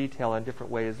little bit more detail on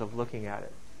different ways of looking at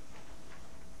it.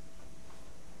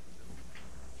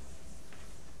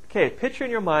 Okay, picture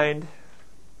in your mind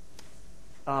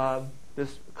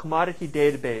this commodity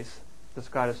database that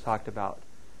Scott has talked about.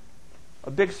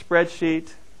 A big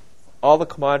spreadsheet, all the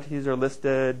commodities are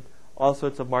listed, all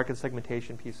sorts of market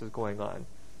segmentation pieces going on.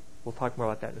 We'll talk more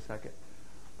about that in a second.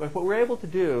 But what we're able to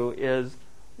do is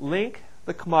link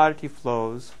the commodity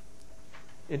flows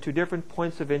into different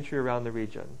points of entry around the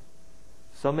region.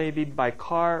 Some may be by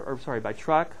truck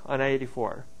on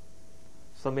I-84.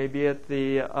 Some may be at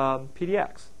the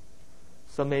PDX.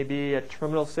 Some may be at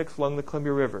Terminal 6 along the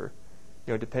Columbia River.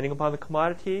 Depending upon the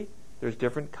commodity, there's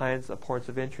different kinds of points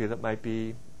of entry that might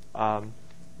be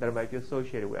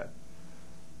associated with.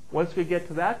 Once we get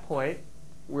to that point,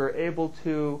 we're able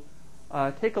to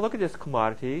take a look at this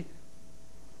commodity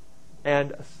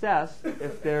and assess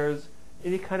if there's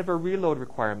any kind of a reload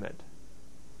requirement.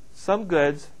 Some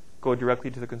goods go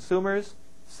directly to the consumers,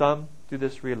 some do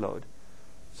this reload.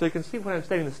 So you can see what I'm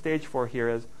setting the stage for here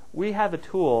is we have a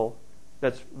tool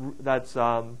that's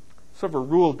sort of a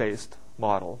rule-based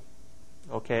model.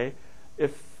 Okay,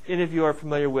 if any of you are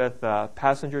familiar with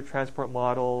passenger transport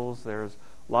models, there's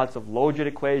lots of logit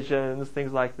equations,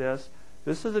 things like this.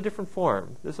 This is a different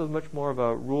form. This is much more of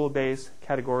a rule-based,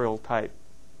 categorical type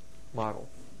model.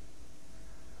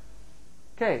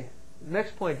 Okay,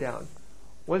 next point down.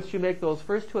 Once you make those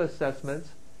first 2 assessments,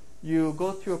 you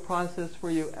go through a process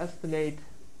where you estimate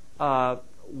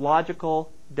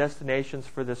logical destinations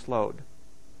for this load.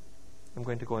 I'm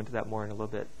going to go into that more in a little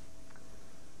bit.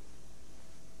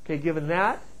 Okay, given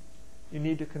that, you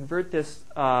need to convert this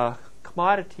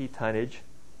commodity tonnage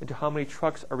into how many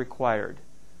trucks are required.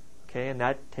 Okay, and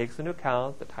that takes into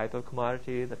account the type of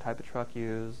commodity, the type of truck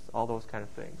used, all those kind of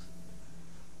things.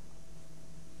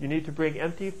 You need to bring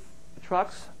empty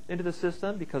trucks into the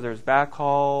system because there's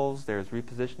backhauls, there's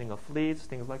repositioning of fleets,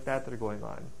 things like that are going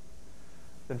on.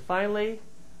 Then finally,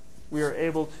 we are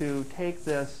able to take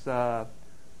this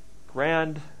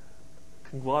grand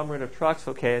conglomerate of trucks,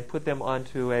 and put them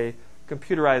onto a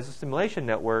computerized simulation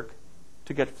network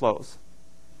to get flows.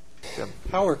 Jim.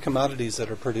 How are commodities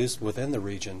that are produced within the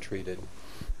region treated?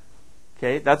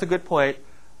 Okay, that's a good point.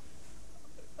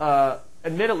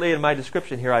 Admittedly, in my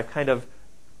description here, I've kind of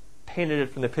painted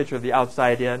it from the picture of the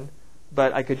outside in,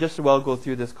 but I could just as well go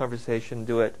through this conversation and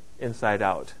do it inside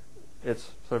out.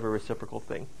 It's sort of a reciprocal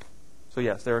thing. So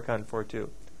yes, they're accounted for too.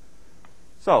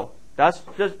 So that's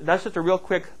just a real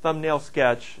quick thumbnail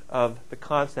sketch of the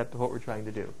concept of what we're trying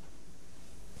to do.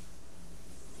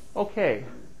 Okay,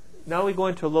 now we go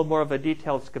into a little more of a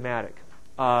detailed schematic.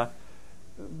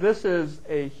 This is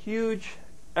a huge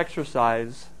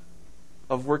exercise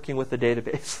of working with the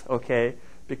database, okay,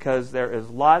 because there is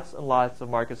lots and lots of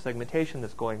market segmentation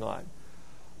that's going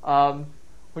on.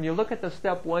 When you look at the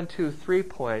step 1, 2, 3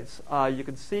 points, you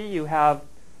can see you have,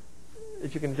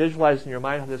 if you can visualize in your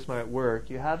mind how this might work,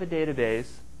 you have a database.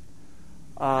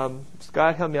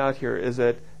 Scott, help me out here. Is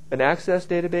it an Access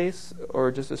database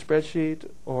or just a spreadsheet?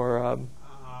 Or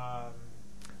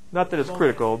not that it's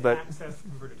critical, but Access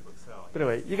converted to Excel. But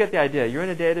anyway, you get the idea. You're in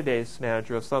a database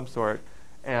manager of some sort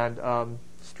and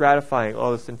stratifying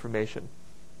all this information.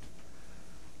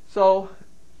 So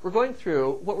we're going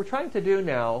through, what we're trying to do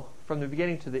now from the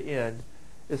beginning to the end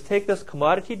is take this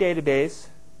commodity database,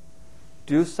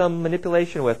 do some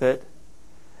manipulation with it,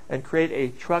 and create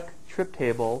a truck trip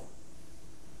table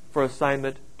for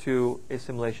assignment to a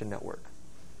simulation network.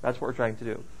 That's what we're trying to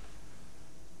do.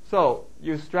 So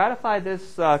you stratify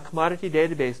this commodity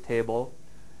database table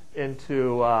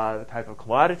into the type of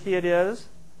commodity it is,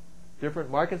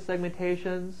 different market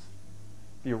segmentations,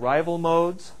 the arrival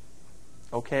modes.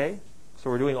 Okay, so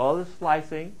we're doing all this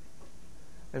slicing,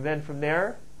 and then from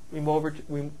there we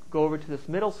go over to this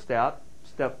middle step,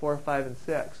 step 4, 5, and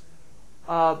 6.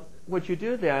 What you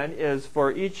do then is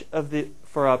for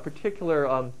a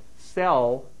particular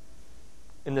cell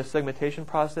in the segmentation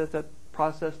process that's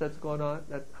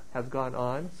has gone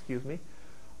on,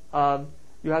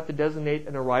 you have to designate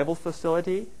an arrival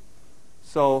facility.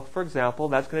 So, for example,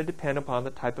 that's going to depend upon the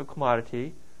type of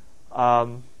commodity.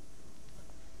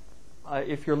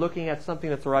 If you're looking at something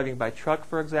that's arriving by truck,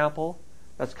 for example,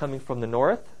 that's coming from the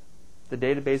north, the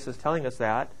database is telling us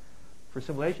that. For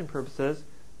simulation purposes,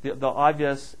 the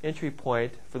obvious entry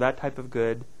point for that type of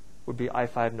good would be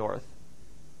I-5 North.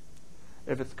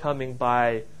 If it's coming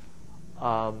by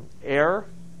air,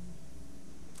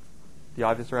 the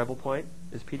obvious arrival point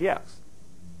is PDX.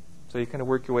 So you kind of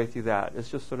work your way through that. It's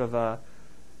just sort of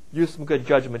use some good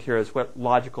judgment here as what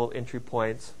logical entry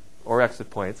points or exit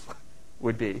points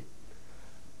would be.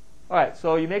 All right,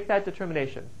 so you make that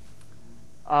determination.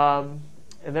 And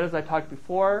then as I talked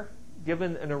before,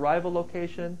 given an arrival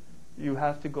location, you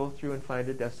have to go through and find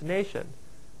a destination.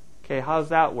 Okay, how does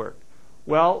that work?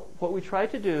 Well, what we try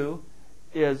to do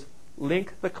is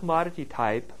link the commodity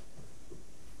type,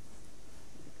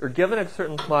 or given a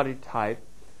certain commodity type,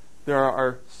 there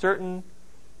are certain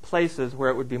places where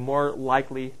it would be more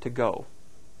likely to go.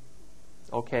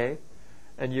 Okay?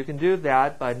 And you can do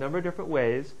that by a number of different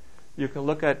ways. You can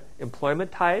look at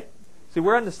employment type. See,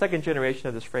 we're on the second generation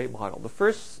of this freight model. The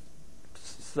first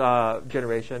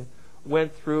generation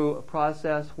went through a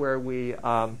process where we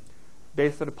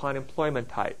based it upon employment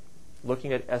type,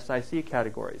 looking at SIC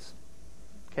categories.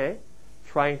 Okay?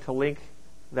 Trying to link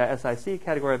the SIC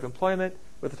category of employment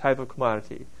with the type of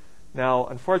commodity. Now,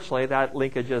 unfortunately, that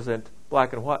linkage isn't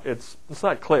black and white. It's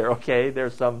not clear, okay?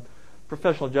 There's some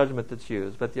professional judgment that's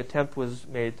used, but the attempt was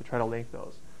made to try to link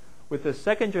those. With the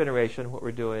second generation, what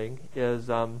we're doing is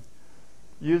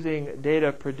using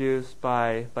data produced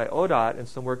by ODOT and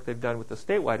some work they've done with the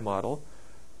statewide model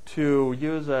to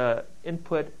use a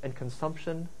input and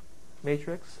consumption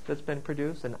matrix that's been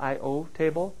produced, an IO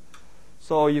table.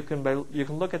 So you can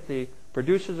look at the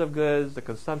producers of goods, the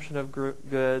consumption of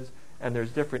goods, and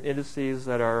there's different indices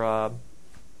that are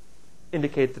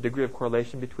indicate the degree of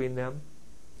correlation between them.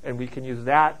 And we can use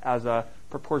that as a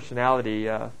proportionality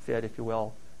fit, if you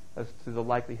will, as to the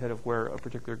likelihood of where a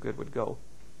particular good would go.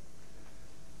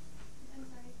 I'm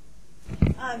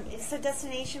sorry. So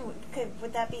destination,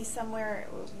 would that be somewhere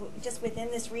just within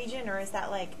this region, or is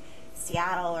that like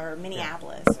Seattle or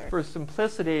Minneapolis? Yeah. For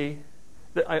simplicity,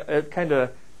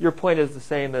 your point is the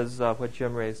same as what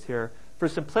Jim raised here. For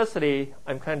simplicity,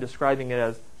 I'm kind of describing it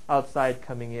as outside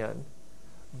coming in.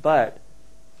 But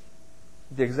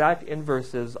the exact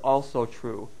inverse is also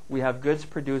true. We have goods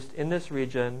produced in this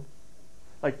region,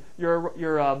 like your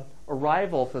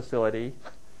arrival facility.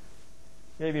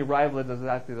 Maybe arrival isn't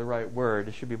exactly the right word.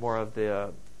 It should be more of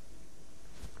the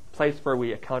place where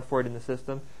we account for it in the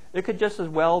system. It could just as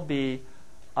well be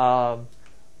a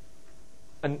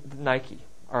Nike.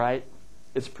 All right,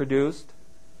 it's produced.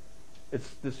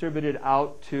 It's distributed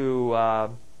out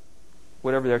to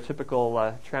whatever their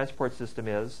typical transport system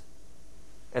is,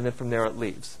 and then from there it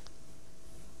leaves.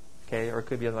 Okay, or it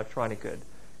could be an electronic good.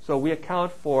 So we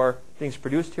account for things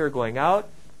produced here going out,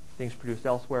 things produced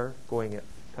elsewhere going in,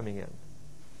 coming in.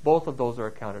 Both of those are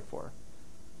accounted for.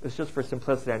 It's just for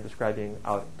simplicity I'm describing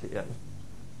out to in.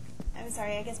 I'm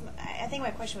sorry, I think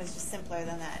my question was just simpler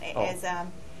than that. It is,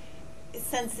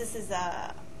 since this is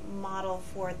a model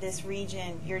for this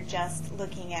region, you're just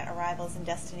looking at arrivals and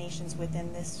destinations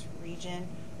within this region,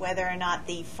 whether or not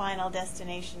the final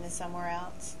destination is somewhere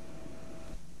else?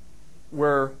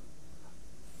 We're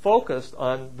focused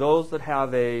on those that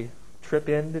have a trip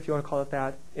in, if you want to call it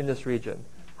that, in this region.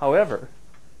 However,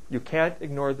 you can't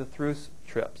ignore the through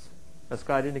trips. As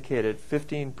Scott indicated,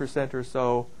 15% or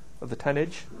so of the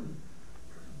tonnage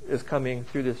is coming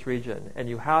through this region, and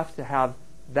you have to have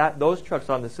those trucks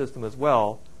on the system as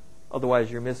well.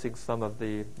 Otherwise, you're missing some of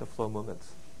the flow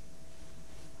movements.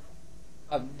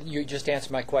 You just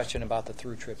answered my question about the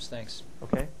through trips. Thanks.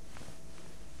 Okay.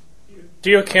 Do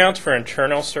you account for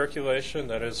internal circulation,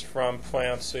 that is from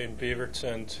plants in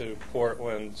Beaverton to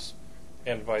Portland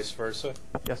and vice versa?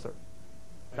 Yes, sir.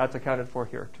 That's accounted for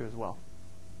here, too, as well.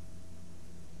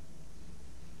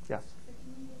 Yes? So can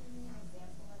you give me an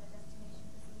example of a destination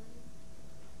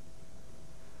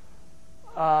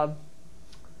facility?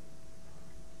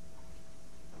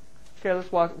 Okay,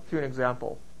 let's walk through an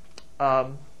example.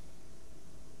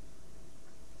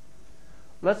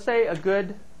 Let's say a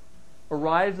good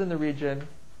arrives in the region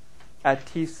at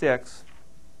T6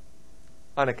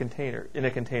 on a container, in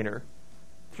a container,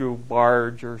 through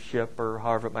barge or ship or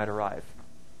however it might arrive.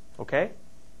 Okay?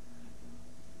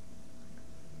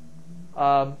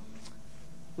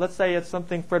 Let's say it's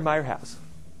something Fred Meyer has.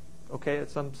 Okay,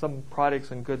 it's some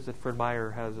products and goods that Fred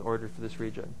Meyer has ordered for this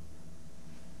region.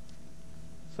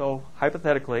 So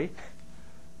hypothetically,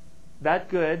 that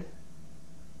good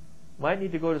might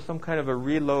need to go to some kind of a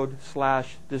reload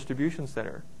 / distribution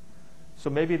center. So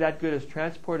maybe that good is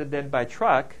transported then by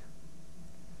truck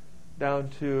down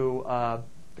to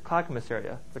the Clackamas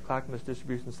area, the Clackamas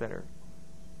Distribution Center.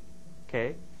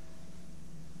 Okay.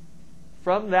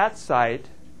 From that site,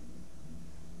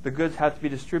 the goods have to be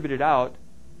distributed out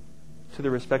to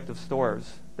the respective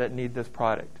stores that need this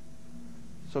product.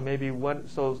 So maybe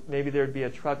there'd be a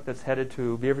truck that's headed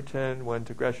to Beaverton, one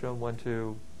to Gresham, one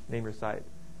to name your site.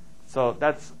 So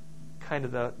that's kind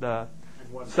of the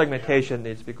segmentation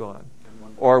needs to be going on.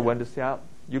 Or one to Seattle.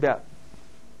 You bet.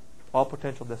 All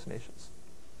potential destinations.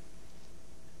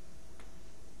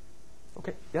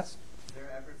 Okay. Yes. Are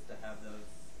there efforts to have those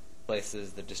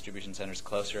places, the distribution centers,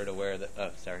 closer to where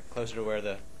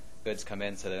the goods come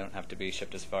in, so they don't have to be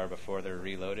shipped as far before they're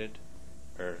reloaded?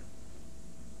 Or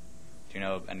do you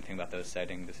know anything about those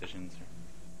siting decisions?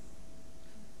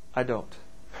 I don't.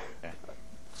 Okay.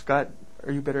 Scott,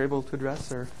 are you better able to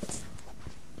address, or?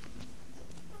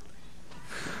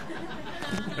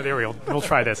 There we go. We'll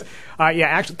try this. Yeah,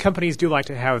 actually, companies do like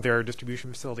to have their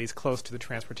distribution facilities close to the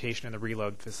transportation and the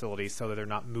reload facilities so that they're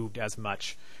not moved as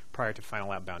much prior to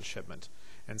final outbound shipment.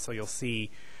 And so you'll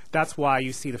see, that's why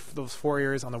you see those 4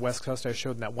 areas on the West Coast I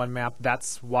showed in that one map.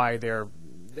 That's why they're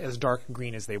as dark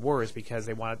green as they were, is because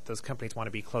those companies want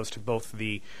to be close to both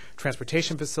the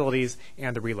transportation facilities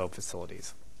and the reload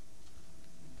facilities.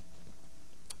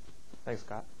 Thanks,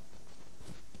 Scott.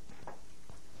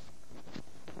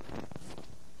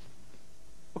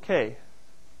 Okay,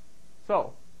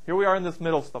 so here we are in this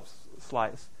middle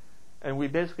slice, and we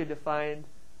basically defined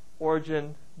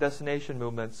origin destination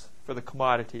movements for the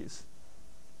commodities.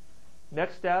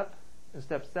 Next step, in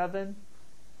step 7,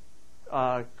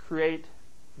 create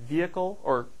vehicle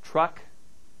or truck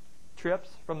trips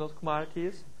from those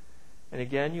commodities. And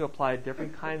again, you apply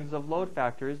different kinds of load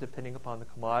factors depending upon the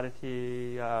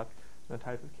commodity and the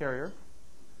type of carrier.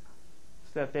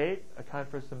 Step 8, account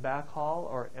for some backhaul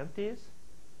or empties.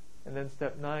 And then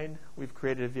step 9, we've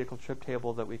created a vehicle trip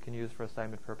table that we can use for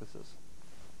assignment purposes.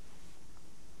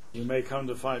 You may come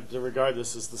to regard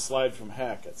this as the slide from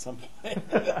Heck at some point.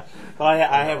 Well,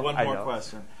 I have one more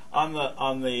question. On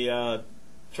the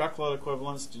truckload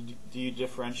equivalents, do you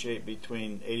differentiate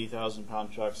between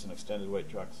 80,000-pound trucks and extended weight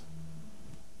trucks?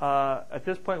 At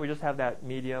this point, we just have that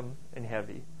medium and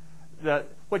heavy.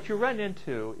 What you run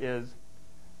into is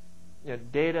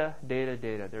data.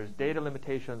 There's data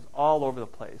limitations all over the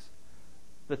place.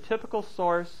 The typical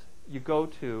source you go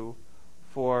to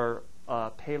for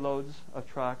payloads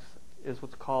of trucks is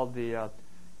what's called the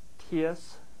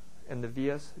TIS and the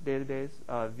VIAS database,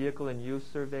 Vehicle in Use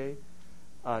Survey,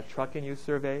 Truck in Use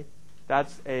Survey.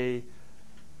 That's a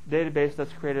database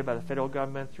that's created by the federal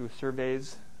government through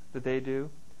surveys that they do.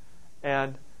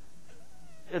 And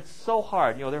it's so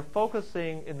hard. They're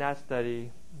focusing in that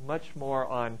study much more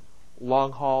on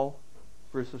long haul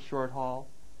versus short haul.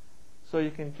 So you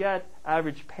can get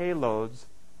average payloads,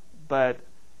 but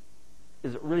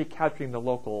is it really capturing the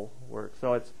local work?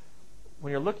 So it's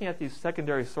when you're looking at these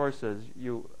secondary sources,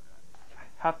 you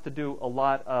have to do a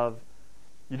lot of,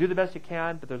 you do the best you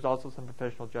can, but there's also some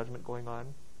professional judgment going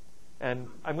on. And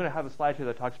I'm going to have a slide here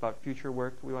that talks about future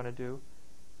work we want to do,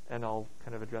 and I'll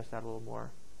kind of address that a little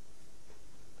more.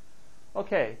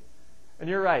 Okay, and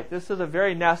you're right. This is a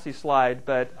very nasty slide,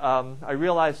 but I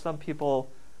realize some people,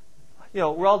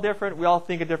 we're all different. We all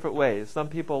think in different ways. Some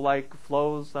people like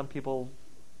flows. Some people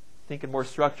think in more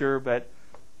structure. But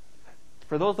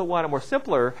for those that want a more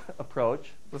simpler approach,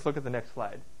 let's look at the next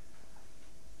slide.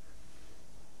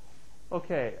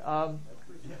 Okay,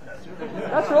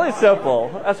 that's really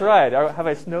simple. That's right. Have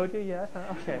I snowed you yet?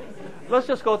 Okay. Let's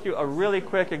just go through a really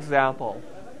quick example.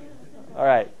 All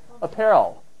right,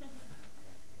 apparel.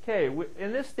 Okay,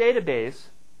 in this database,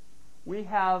 we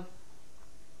have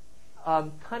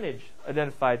tonnage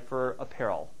identified for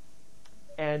apparel.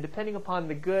 And depending upon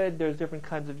the good, there's different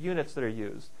kinds of units that are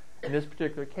used. In this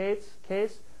particular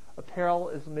case, apparel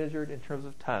is measured in terms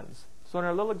of tons. So in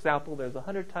our little example, there's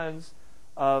 100 tons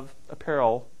of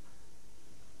apparel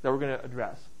that we're going to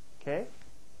address. Okay?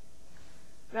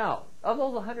 Now, of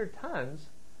those 100 tons,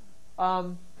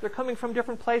 they're coming from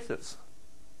different places.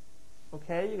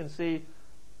 Okay? You can see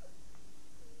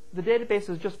the database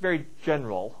is just very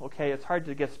general. Okay? It's hard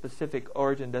to get specific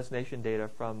origin destination data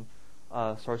from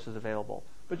sources available.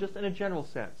 But just in a general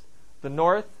sense. The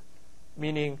north,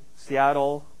 meaning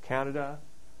Seattle, Canada.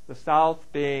 The south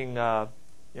being,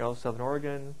 Southern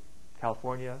Oregon,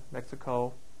 California,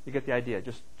 Mexico. You get the idea,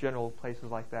 just general places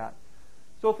like that.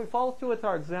 So if we follow through with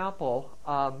our example,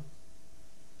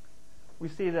 we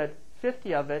see that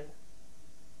 50 of it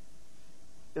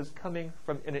is coming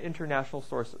from international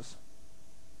sources.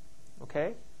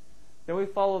 Okay? Then we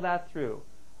follow that through.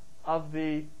 Of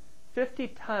the 50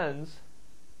 tons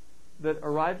that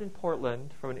arrived in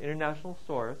Portland from an international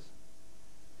source,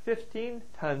 15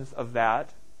 tons of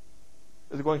that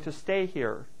is going to stay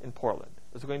here in Portland.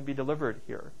 Is going to be delivered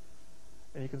here.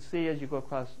 And you can see as you go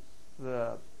across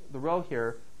the row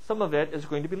here, some of it is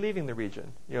going to be leaving the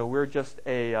region. We're just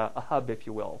a hub, if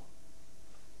you will.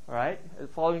 All right?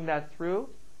 Following that through,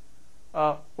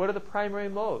 what are the primary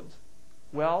modes?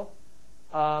 Well,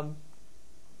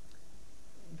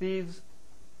 these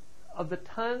of the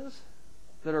tons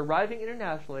that are arriving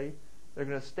internationally, they're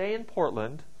going to stay in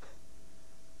Portland.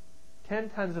 10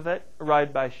 tons of it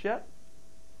arrived by ship,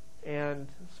 and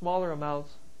smaller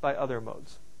amounts by other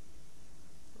modes.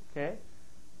 Okay?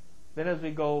 Then as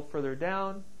we go further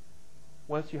down,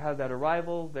 once you have that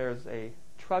arrival, there's a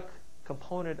truck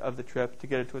component of the trip to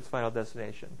get it to its final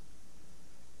destination.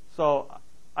 So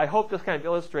I hope this kind of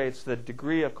illustrates the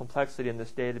degree of complexity in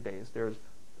this database.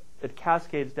 It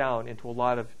cascades down into a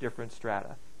lot of different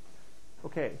strata.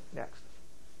 Okay, next.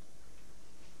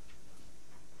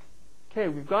 Okay,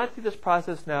 we've gone through this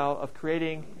process now of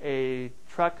creating a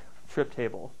truck trip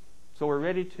table. So we're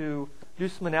ready to do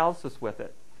some analysis with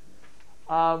it.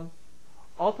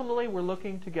 Ultimately, we're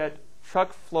looking to get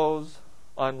truck flows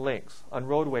on links, on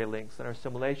roadway links in our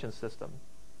simulation system.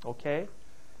 Okay?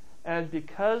 And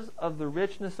because of the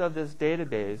richness of this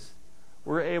database,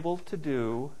 we're able to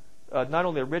do not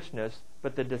only the richness,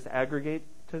 but the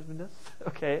disaggregativeness,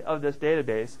 okay, of this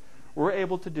database. We're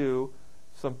able to do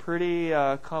some pretty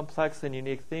complex and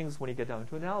unique things when you get down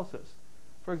to analysis.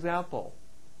 For example,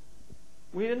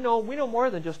 we know more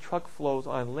than just truck flows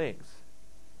on links.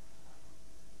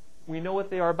 We know what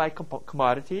they are by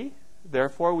commodity.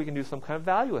 Therefore, we can do some kind of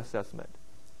value assessment.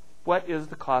 What is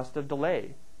the cost of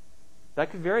delay?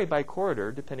 That could vary by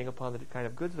corridor depending upon the kind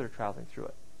of goods that are traveling through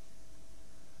it.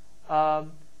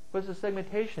 What's the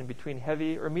segmentation between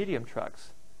heavy or medium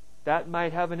trucks? That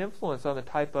might have an influence on the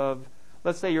type of,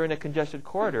 let's say you're in a congested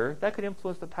corridor, that could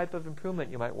influence the type of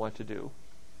improvement you might want to do.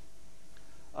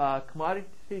 Commodity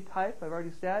type, I've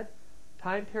already said.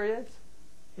 Time periods,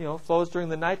 flows during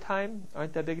the nighttime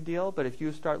aren't that big a deal, but if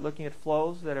you start looking at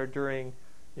flows that are during,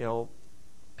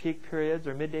 peak periods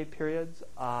or midday periods,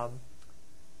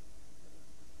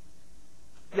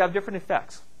 you have different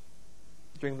effects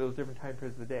during those different time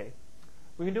periods of the day.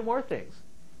 We can do more things.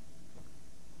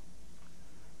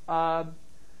 I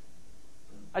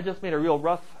just made a real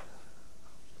rough,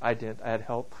 I had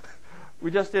help.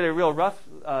 We just did a real rough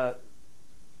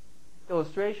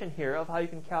illustration here of how you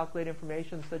can calculate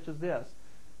information such as this.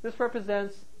 This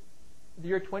represents the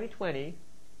year 2020,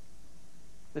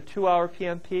 the 2-hour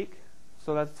PM peak,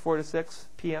 so that's 4 to 6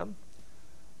 p.m.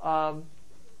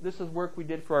 This is work we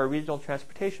did for our regional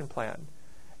transportation plan,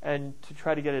 and to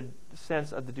try to get a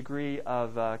sense of the degree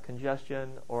of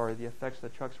congestion or the effects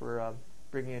that trucks were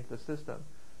bringing into the system.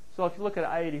 So if you look at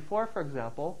I-84, for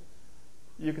example,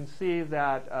 you can see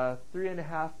that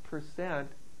 3.5%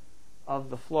 of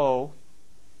the flow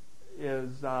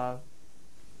is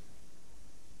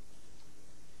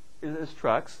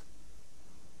trucks.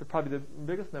 Probably the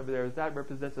biggest number there is that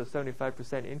represents a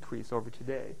 75% increase over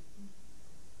today.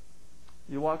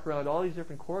 You walk around all these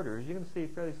different corridors, you can see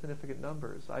fairly significant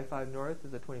numbers. I-5 North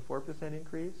is a 24%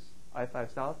 increase.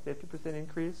 I-5 South, 50%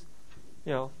 increase.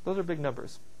 Those are big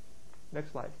numbers.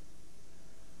 Next slide.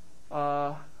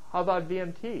 How about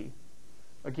VMT?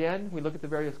 Again, we look at the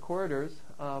various corridors.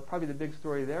 Probably the big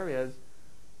story there is,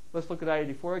 let's look at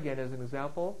I-84 again as an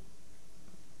example.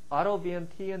 Auto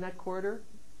VMT in that corridor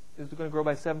is going to grow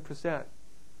by 7%.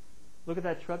 Look at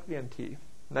that truck VMT,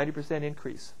 90%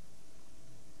 increase.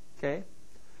 Okay?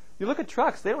 You look at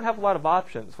trucks, they don't have a lot of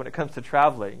options when it comes to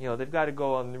traveling. They've got to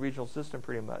go on the regional system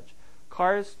pretty much.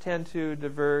 Cars tend to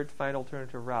divert, find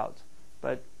alternative routes,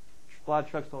 but a lot of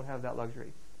trucks don't have that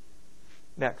luxury.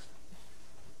 Next.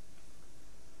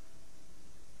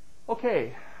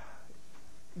 Okay.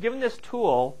 Given this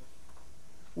tool,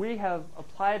 we have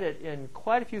applied it in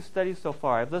quite a few studies so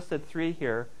far. I've listed 3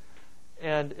 here,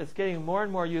 and it's getting more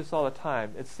and more use all the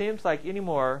time. It seems like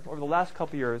anymore, over the last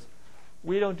couple years,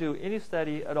 we don't do any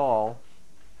study at all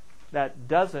that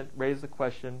doesn't raise the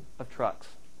question of trucks.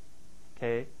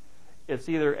 Okay? It's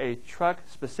either a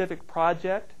truck-specific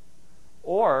project,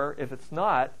 or if it's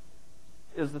not,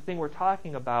 is the thing we're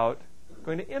talking about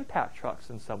going to impact trucks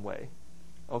in some way?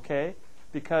 Okay?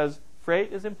 Because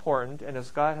freight is important, and as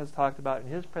Scott has talked about in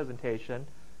his presentation,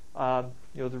 the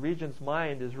region's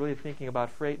mind is really thinking about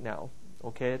freight now.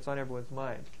 Okay? It's on everyone's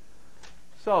mind.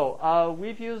 So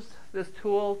we've used this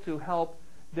tool to help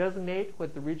designate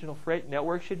what the regional freight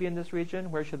network should be in this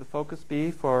region. Where should the focus be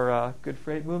for good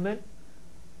freight movement?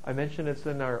 I mentioned it's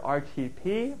in our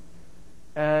RTP,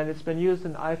 and it's been used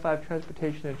in I-5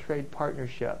 Transportation and Trade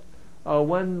Partnership.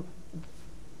 One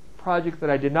project that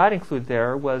I did not include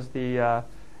there was the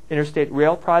Interstate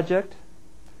Rail Project,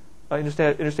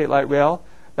 Interstate Light Rail.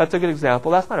 That's a good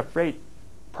example. That's not a freight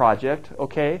project,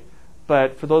 okay?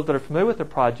 But for those that are familiar with the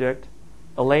project,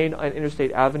 a lane on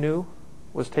Interstate Avenue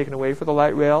was taken away for the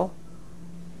light rail.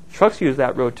 Trucks use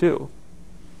that road too.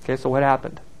 Okay, so what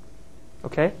happened?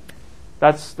 Okay,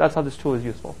 that's how this tool is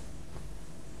useful.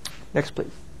 Next,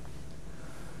 please.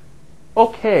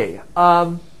 Okay,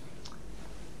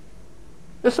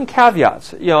 there's some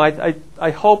caveats. You know,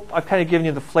 I hope I've kind of given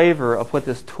you the flavor of what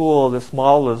this tool, this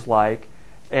model is like,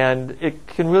 and it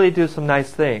can really do some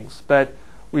nice things. But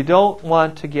we don't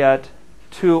want to get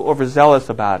too overzealous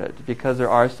about it because there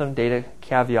are some data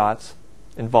caveats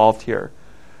involved here.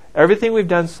 Everything we've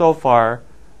done so far,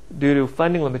 due to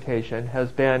funding limitation,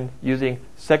 has been using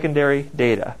secondary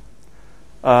data.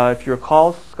 If you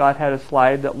recall, Scott had a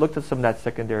slide that looked at some of that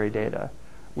secondary data.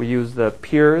 We used the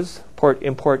PEERS, Port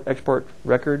Import Export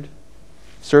Record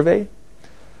Survey.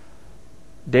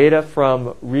 Data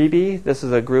from REBI, this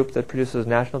is a group that produces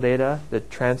national data, the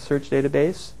TransSearch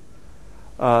database.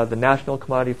 The National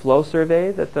Commodity Flow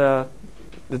Survey that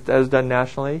is done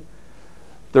nationally.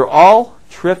 They're all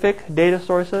terrific data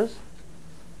sources,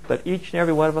 but each and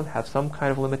every one of them have some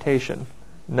kind of limitation.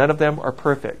 None of them are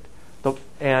perfect.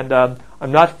 And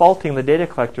I'm not faulting the data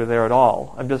collector there at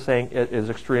all. I'm just saying it is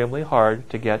extremely hard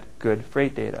to get good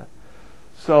freight data.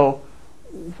 So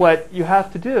what you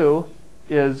have to do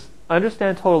is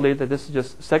understand totally that this is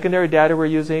just secondary data we're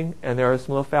using, and there are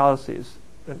some little fallacies.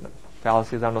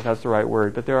 Fallacies, I don't know if that's the right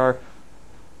word, but there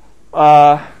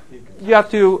are, you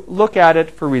have to look at it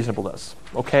for reasonableness,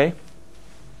 okay?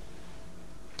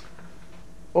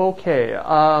 Okay,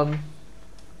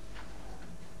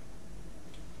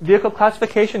 vehicle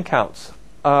classification counts.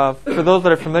 For those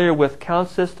that are familiar with count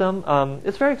system,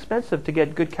 it's very expensive to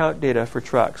get good count data for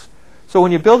trucks. So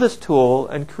when you build this tool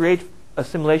and create a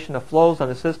simulation of flows on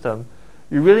the system,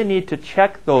 you really need to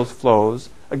check those flows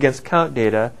against count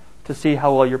data to see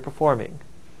how well you're performing.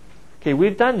 Okay,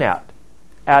 we've done that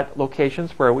at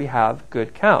locations where we have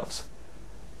good counts.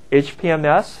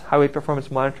 HPMS, Highway Performance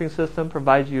Monitoring System,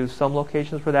 provides you some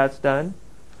locations where that's done.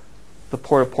 The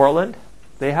Port of Portland,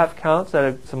 they have counts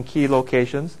at some key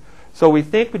locations. So we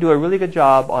think we do a really good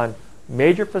job on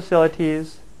major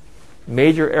facilities,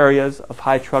 major areas of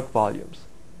high truck volumes.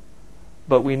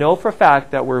 But we know for a fact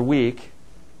that we're weak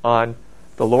on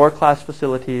the lower class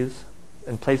facilities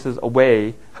and places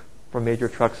away from major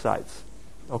truck sites.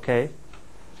 Okay?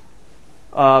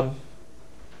 The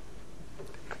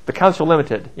counts are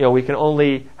limited. You know, we can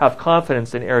only have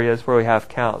confidence in areas where we have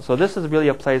counts. So this is really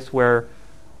a place where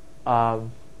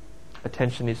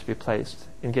attention needs to be placed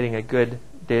in getting a good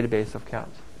database of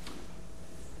counts.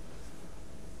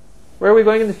 Where are we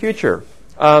going in the future?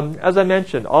 As I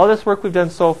mentioned, all this work we've done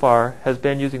so far has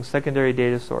been using secondary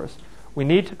data source. We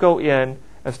need to go in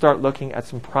and start looking at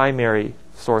some primary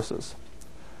sources.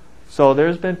 So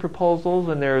there's been proposals,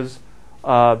 and there's,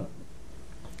 I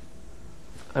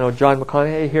know John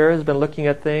McConaughey here has been looking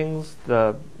at things.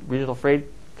 The Regional Freight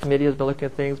Committee has been looking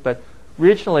at things. But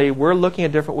regionally, we're looking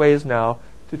at different ways now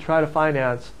to try to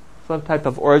finance some type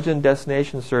of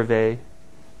origin-destination survey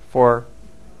for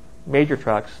major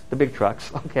trucks, the big trucks,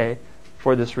 okay,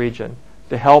 for this region,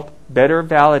 to help better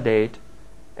validate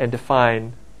and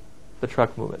define the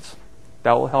truck movements.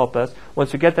 That will help us.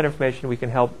 Once we get that information, we can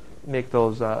help make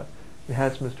those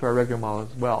enhancements to our regular model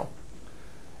as well.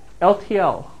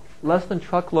 LTL, less than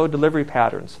truckload delivery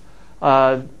patterns.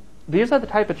 These are the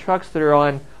type of trucks that are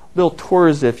on little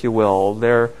tours, if you will.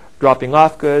 They're dropping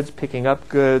off goods, picking up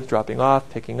goods, dropping off,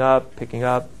 picking up,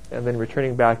 and then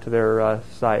returning back to their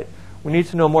site. We need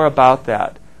to know more about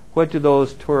that. What do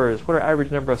those tours, what are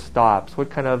average number of stops? What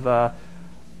kind of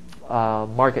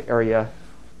market area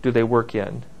do they work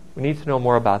in? We need to know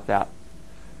more about that.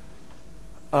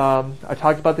 I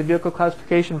talked about the vehicle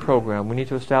classification program. We need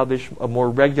to establish a more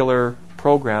regular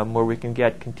program where we can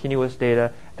get continuous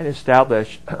data and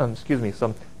establish,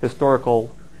 some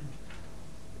historical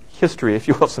history, if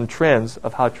you will, some trends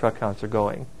of how truck counts are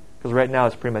going. Because right now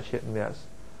it's pretty much hit and miss.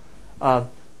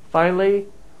 Finally,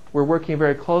 we're working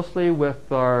very closely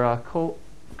with our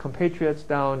compatriots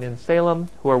down in Salem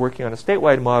who are working on a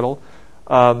statewide model,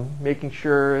 making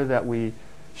sure that we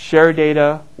share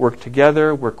data, work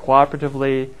together, work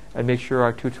cooperatively, and make sure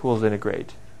our two tools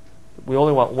integrate. We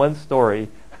only want one story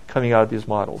coming out of these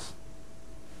models.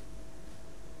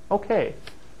 Okay,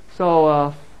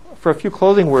 so for a few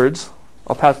closing words,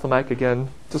 I'll pass the mic again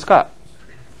to Scott.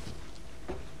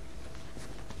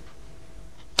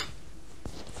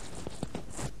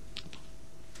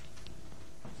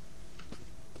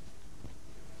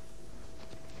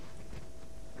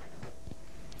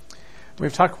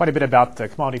 We've talked quite a bit about the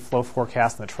commodity flow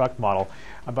forecast and the truck model,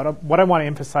 but what I want to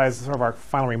emphasize as sort of our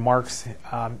final remarks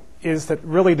is that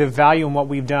really the value in what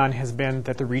we've done has been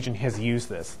that the region has used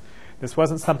this. This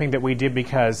wasn't something that we did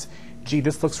because, gee,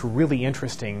 this looks really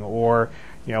interesting, or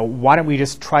why don't we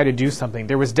just try to do something?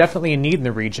 There was definitely a need in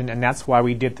the region, and that's why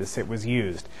we did this. It was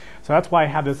used. So that's why I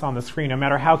have this on the screen. No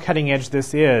matter how cutting edge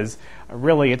this is,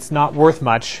 really it's not worth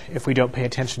much if we don't pay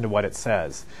attention to what it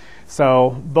says.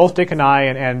 So both Dick and I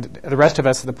and the rest of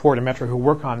us at the Port and Metro who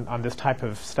work on this type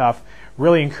of stuff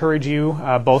really encourage you,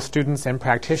 both students and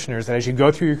practitioners, that as you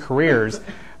go through your careers,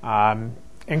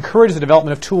 encourage the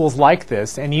development of tools like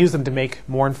this and use them to make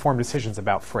more informed decisions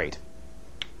about freight.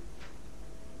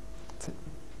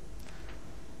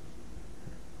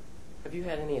 Have you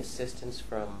had any assistance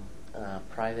from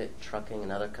private trucking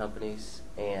and other companies,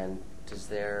 and does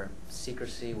their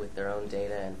secrecy with their own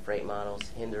data and freight models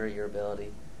hinder your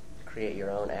ability to create your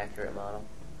own accurate model?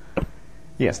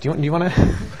 Yes. Do you want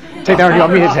to take that, or do you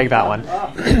want me to take that one?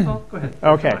 Go ahead.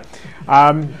 Okay.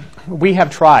 We have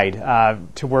tried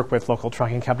to work with local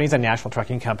trucking companies and national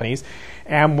trucking companies,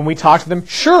 and when we talk to them,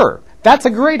 sure, that's a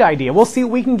great idea. We'll see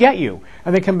what we can get you.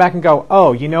 And they come back and go,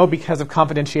 oh, because of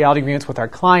confidentiality agreements with our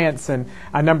clients and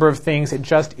a number of things, it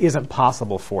just isn't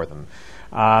possible for them.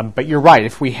 But you're right.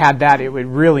 If we had that, it would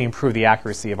really improve the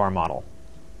accuracy of our model.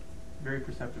 Very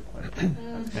perceptive question.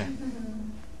 Yeah.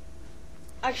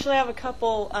 Actually, I have a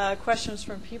couple questions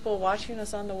from people watching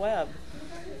us on the web.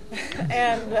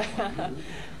 And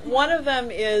one of them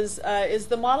is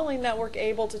the modeling network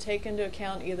able to take into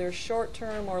account either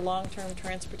short-term or long-term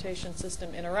transportation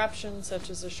system interruptions, such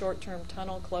as a short-term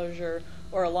tunnel closure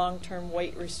or a long-term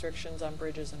weight restrictions on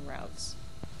bridges and routes?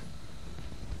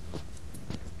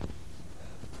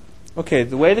 Okay,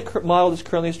 the way the model is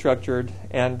currently structured,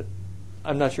 and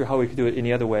I'm not sure how we could do it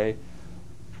any other way,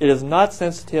 it is not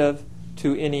sensitive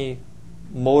to any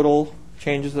modal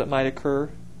changes that might occur.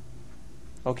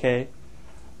 Okay,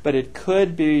 but it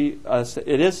could be,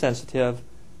 it is sensitive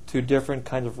to different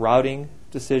kinds of routing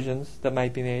decisions that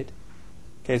might be made.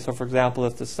 Okay, so for example,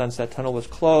 if the Sunset Tunnel was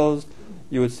closed,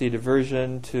 you would see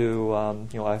diversion to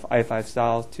I-5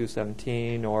 South,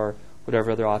 217, or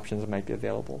whatever other options might be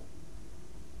available.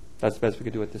 That's the best we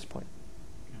could do at this point.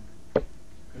 Could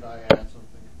I add something?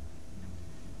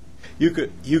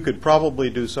 You could probably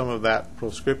do some of that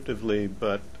proscriptively,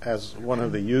 but as one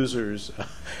of the users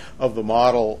of the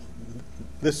model,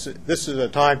 this is a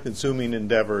time-consuming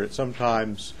endeavor. It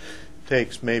sometimes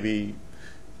takes maybe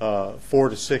 4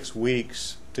 to 6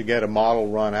 weeks to get a model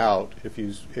run out if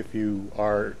you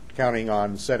are counting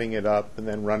on setting it up and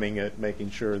then running it,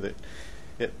 making sure that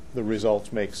the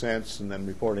results make sense, and then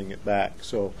reporting it back.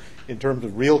 So in terms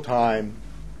of real time,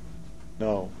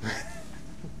 no.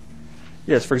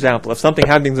 Yes, for example, if something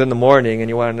happens in the morning and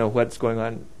you want to know what's going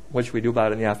on, what should we do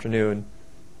about it in the afternoon,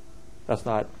 that's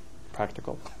not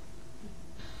practical.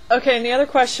 Okay, and the other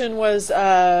question was,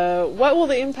 what will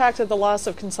the impact of the loss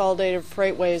of consolidated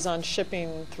freightways on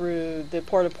shipping through the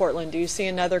Port of Portland? Do you see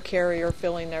another carrier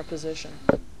filling their position?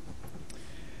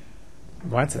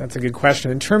 Well, that's a good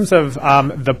question. In terms of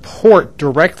the port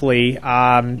directly,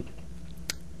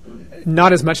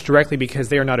 not as much directly because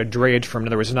they are not a drayage firm. In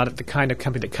other words, not the kind of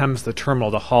company that comes to the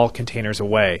terminal to haul containers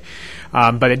away.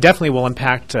 But it definitely will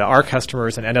impact our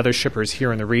customers and other shippers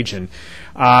here in the region.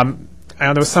 I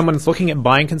know there was someone that's looking at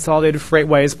buying consolidated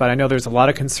freightways, but I know there's a lot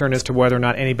of concern as to whether or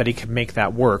not anybody can make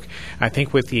that work. I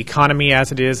think with the economy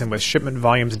as it is and with shipment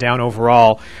volumes down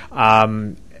overall,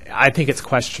 I think it's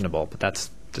questionable, but that's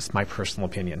just my personal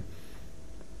opinion.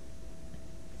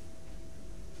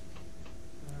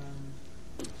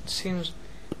 Seems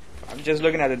I'm just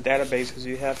looking at the databases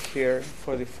you have here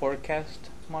for the forecast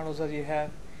models that you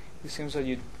have. It seems that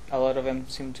a lot of them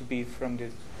seem to be from the,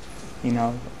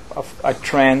 of a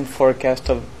trend forecast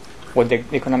of what the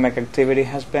economic activity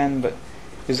has been. But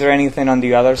is there anything on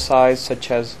the other side,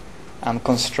 such as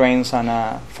constraints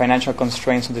on financial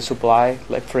constraints on the supply?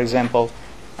 Like, for example,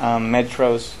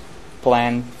 Metro's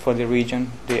plan for the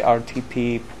region, the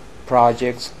RTP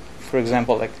projects, for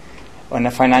example, like on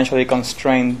a financially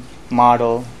constrained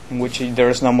model in which there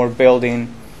is no more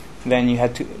building, then you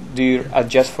had to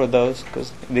adjust for those,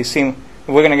 because they seem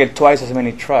we're going to get twice as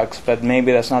many trucks, but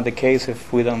maybe that's not the case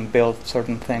if we don't build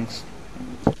certain things.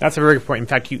 That's a very good point. In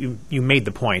fact, you made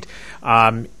the point.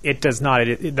 It does not.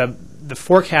 The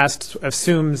forecast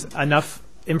assumes enough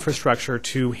infrastructure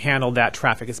to handle that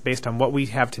traffic. It's based on what we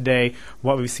have today,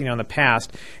 what we've seen in the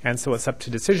past, and so it's up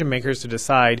to decision makers to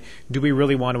decide, do we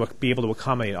really want to be able to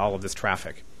accommodate all of this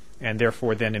traffic, and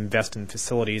therefore then invest in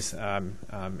facilities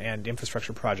and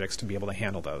infrastructure projects to be able to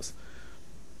handle those.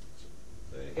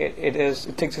 So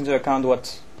it takes into account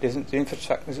what the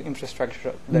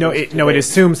infrastructure. It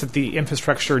assumes that the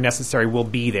infrastructure necessary will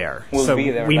be there. Will be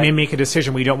there, we may right? make a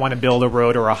decision we don't want to build a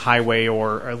road or a highway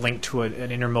or a link to an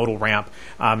intermodal ramp,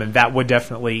 and that would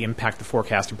definitely impact the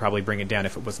forecast and probably bring it down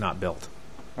if it was not built.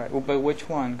 Right, well, but which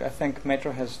one? I think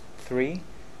Metro has 3.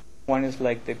 One is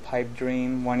like the pipe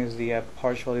dream, one is the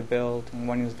partially built, and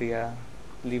one is the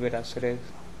leave it as it is.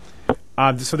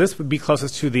 So this would be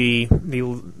closest to the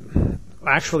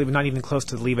actually not even close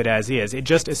to leave it as is. It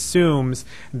just assumes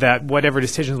that whatever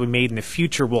decisions we made in the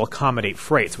future will accommodate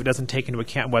freight. So it doesn't take into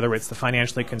account whether it's the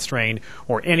financially constrained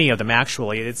or any of them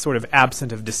actually. It's sort of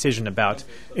absent of decision about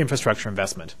infrastructure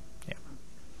investment. Yeah.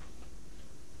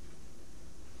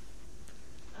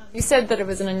 You said that it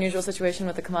was an unusual situation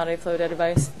with the commodity flow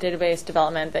database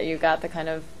development, that you got the kind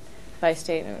of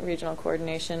bi-state and regional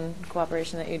coordination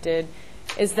cooperation that you did.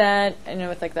 Is that,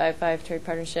 with like the I-5 trade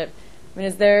partnership,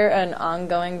 is there an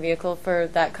ongoing vehicle for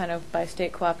that kind of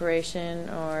bi-state cooperation,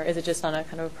 or is it just on a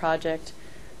kind of a project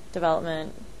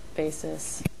development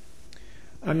basis?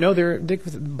 No, the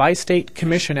bi-state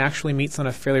commission actually meets on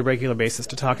a fairly regular basis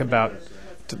to talk about,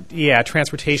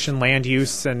 transportation, land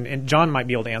use, and John might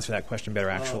be able to answer that question better,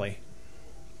 actually.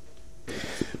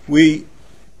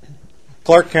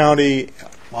 Clark County,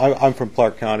 I'm from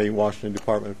Clark County, Washington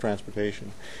Department of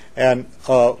Transportation, and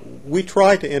we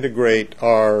try to integrate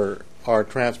our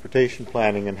transportation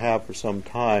planning and have for some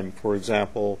time. For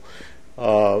example,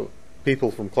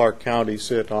 people from Clark County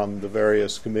sit on the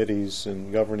various committees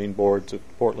and governing boards of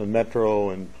Portland Metro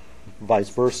and vice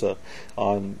versa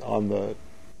on the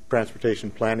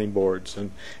transportation planning boards.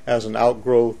 And as an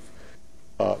outgrowth,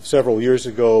 several years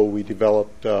ago we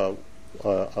developed a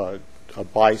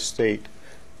bi-state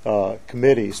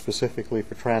committee specifically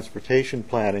for transportation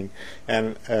planning,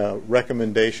 and a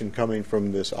recommendation coming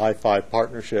from this I-5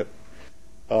 partnership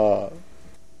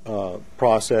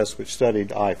process, which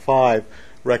studied I-5,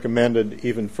 recommended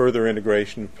even further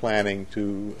integration of planning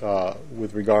to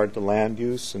with regard to land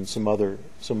use and some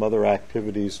other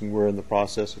activities, and we're in the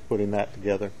process of putting that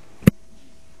together.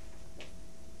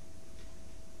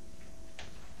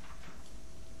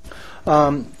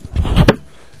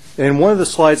 In one of the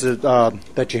slides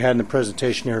that you had in the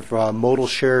presentation here, modal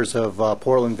shares of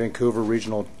Portland-Vancouver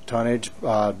regional tonnage,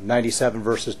 97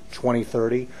 versus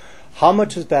 2030, how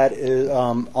much of that is,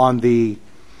 on the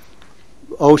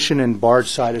ocean and barge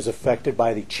side is affected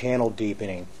by the channel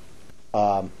deepening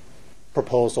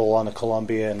proposal on the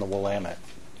Columbia and the Willamette?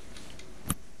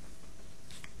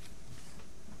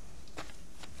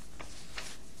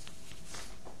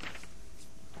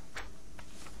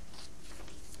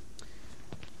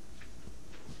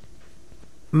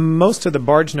 Most of the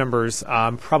barge numbers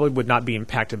probably would not be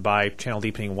impacted by channel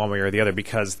deepening one way or the other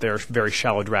because they're very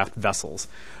shallow draft vessels.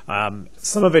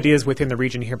 Some of it is within the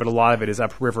region here, but a lot of it is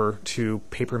upriver to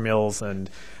paper mills and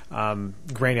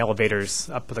grain elevators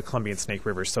up the Columbia and Snake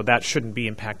Rivers, so that shouldn't be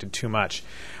impacted too much.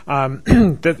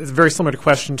 That's a very similar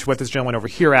question to what this gentleman over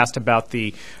here asked about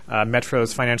the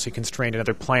Metro's financially constrained and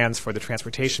other plans for the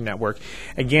transportation network.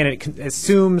 Again, it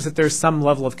assumes that there's some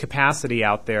level of capacity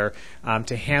out there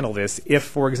to handle this. If,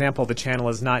 for example, the channel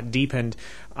is not deepened,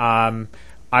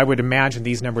 I would imagine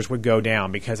these numbers would go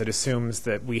down because it assumes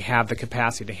that we have the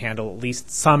capacity to handle at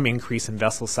least some increase in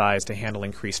vessel size to handle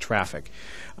increased traffic.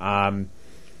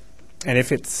 And if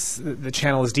the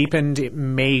channel is deepened, it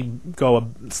may go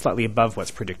slightly above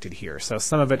what's predicted here. So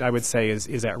some of it, I would say,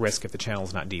 is at risk if the channel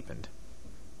is not deepened.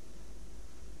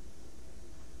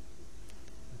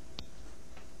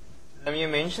 You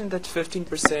mentioned that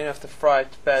 15% of the freight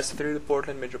pass through the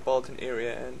Portland metropolitan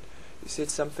area, and you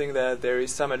said something that there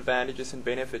is some advantages and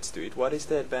benefits to it. What is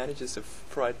the advantages of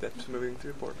freight that's moving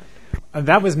through Portland?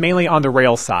 That was mainly on the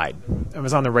rail side. It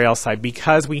was on the rail side.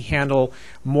 Because we handle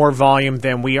more volume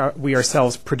than we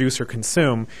ourselves produce or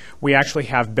consume, we actually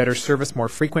have better service, more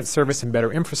frequent service, and better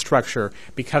infrastructure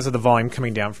because of the volume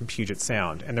coming down from Puget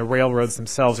Sound. And the railroads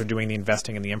themselves are doing the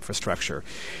investing in the infrastructure.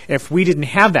 If we didn't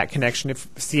have that connection, if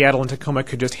Seattle and Tacoma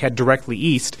could just head directly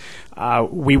east,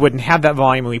 we wouldn't have that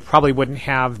volume, and we probably wouldn't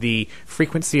have the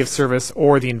frequency of service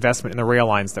or the investment in the rail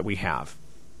lines that we have.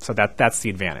 So that's the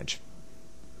advantage.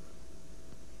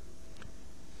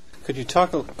 Could you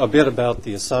talk a bit about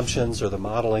the assumptions or the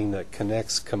modeling that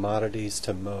connects commodities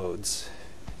to modes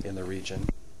in the region?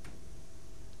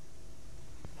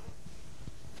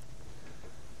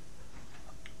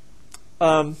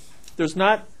 There's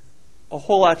not a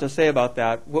whole lot to say about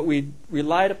that. What we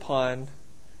relied upon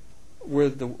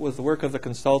was the work of the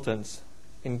consultants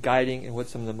in guiding and what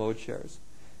some of the mode shares.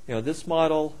 This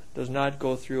model does not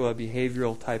go through a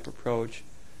behavioral type approach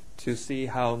to see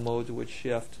how modes would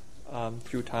shift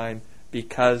through time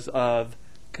because of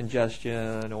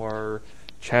congestion or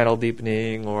channel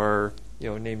deepening or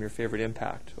name your favorite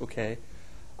impact. Okay,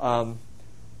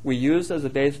 we used as a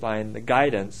baseline the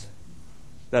guidance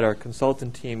that our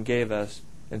consultant team gave us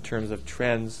in terms of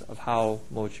trends of how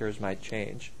mode shares might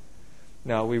change.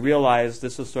 Now we realize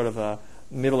this is sort of a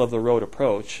middle of the road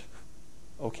approach.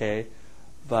 Okay,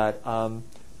 but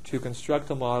to construct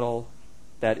a model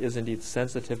that is indeed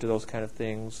sensitive to those kind of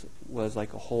things was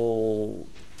like a whole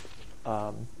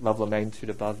level of magnitude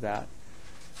above that.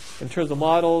 In terms of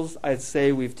models, I'd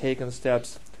say we've taken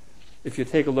steps. If you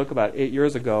take a look about 8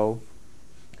 years ago,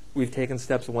 we've taken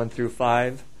steps 1 through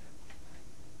 5.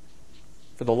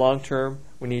 For the long term,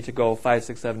 we need to go 5,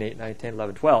 6, 7, 8, 9, 10,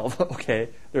 11, 12. Okay,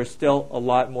 there's still a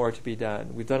lot more to be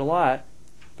done. We've done a lot,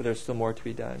 but there's still more to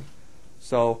be done.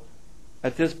 So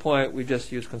at this point, we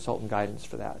just use consultant guidance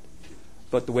for that.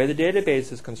 But the way the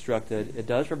database is constructed, it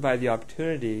does provide the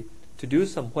opportunity to do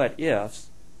some what-ifs.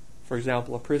 For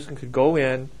example, a person could go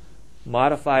in,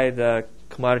 modify the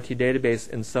commodity database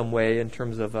in some way in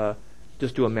terms of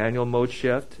just do a manual mode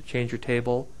shift, change your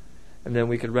table, and then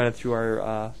we could run it through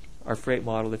our freight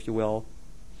model, if you will,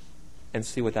 and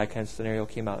see what that kind of scenario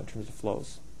came out in terms of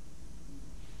flows.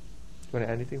 You want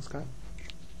to add anything, Scott?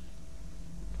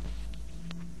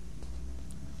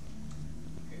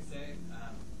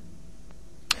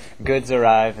 Goods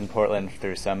arrive in Portland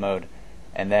through some mode,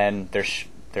 and then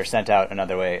they're sent out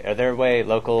another way. Are there a way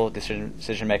local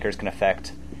decision makers can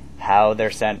affect how they're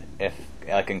sent, if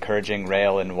like encouraging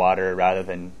rail and water rather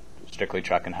than strictly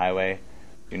truck and highway?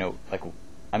 You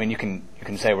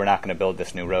can say we're not going to build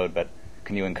this new road, but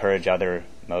can you encourage other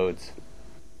modes?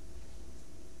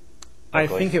 I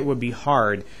think it would be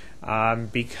hard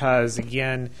because,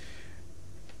 again,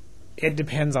 it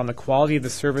depends on the quality of the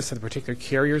service of the particular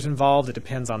carriers involved. It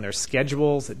depends on their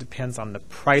schedules. It depends on the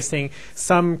pricing.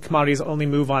 Some commodities only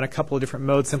move on a couple of different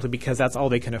modes simply because that's all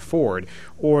they can afford,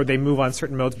 or they move on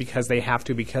certain modes because they have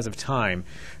to because of time.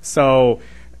 So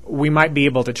we might be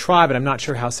able to try, but I'm not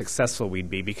sure how successful we'd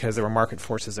be because there are market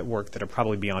forces at work that are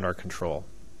probably beyond our control.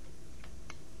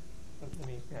 Let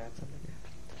me add something here.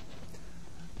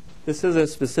 This isn't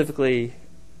specifically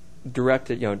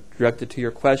directed to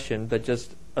your question, but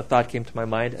just a thought came to my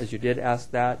mind as you did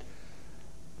ask that.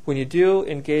 When you do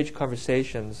engage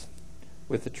conversations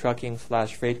with the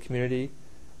trucking/freight community,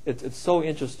 it's so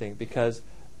interesting because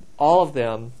all of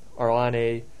them are on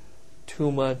a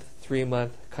 2-month,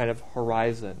 3-month kind of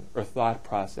horizon or thought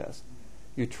process.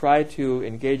 You try to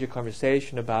engage a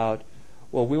conversation about,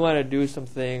 well, we want to do some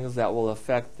things that will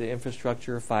affect the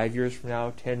infrastructure 5 years from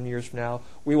now, 10 years from now.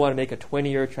 We want to make a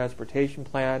 20-year transportation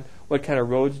plan. What kind of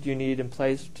roads do you need in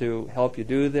place to help you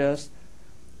do this?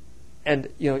 And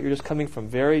you're just coming from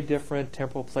very different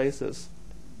temporal places.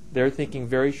 They're thinking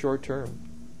very short term,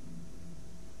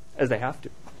 as they have to.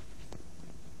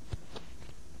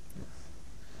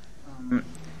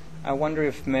 I wonder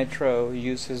if Metro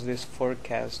uses this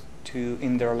forecast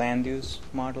in their land use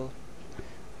model.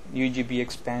 UGB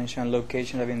expansion,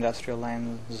 location of industrial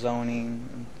land,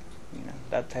 zoning,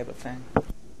 that type of thing.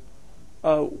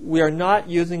 We are not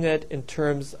using it in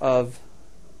terms of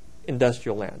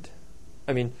industrial land.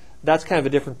 I mean, that's kind of a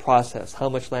different process, how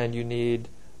much land you need,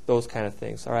 those kind of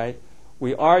things, all right?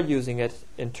 We are using it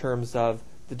in terms of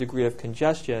the degree of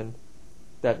congestion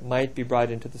that might be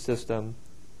brought into the system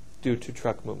due to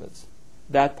truck movements.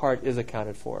 That part is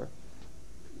accounted for.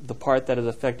 The part that is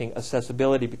affecting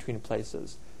accessibility between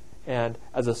places. And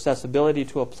as accessibility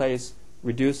to a place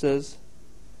reduces,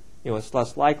 it's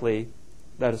less likely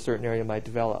that a certain area might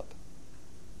develop.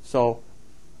 So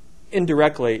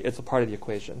indirectly, it's a part of the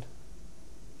equation.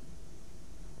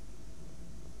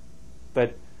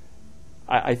 But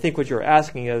I think what you're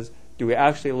asking is, do we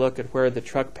actually look at where the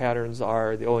truck patterns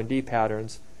are, the O&D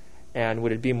patterns, and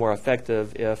would it be more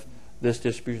effective if this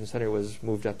distribution center was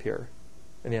moved up here?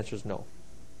 And the answer is no.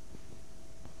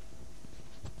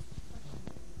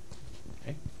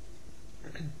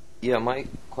 Yeah, my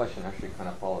question actually kind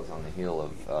of follows on the heel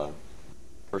of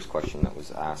first question that was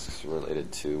asked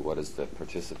related to what is the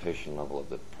participation level of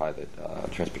the private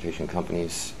transportation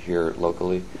companies here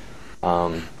locally.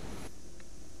 And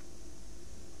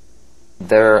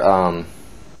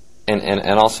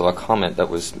also a comment that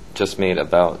was just made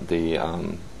about the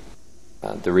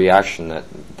reaction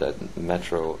that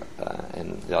Metro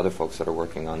and the other folks that are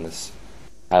working on this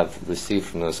have received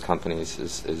from those companies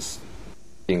is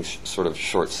being sort of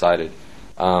short-sighted.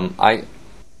 I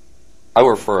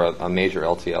work for a major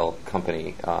LTL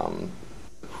company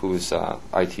whose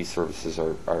IT services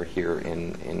are here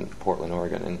in Portland,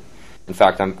 Oregon, and in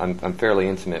fact, I'm fairly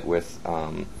intimate with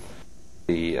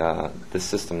the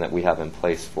system that we have in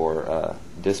place for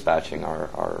dispatching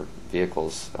our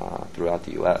vehicles throughout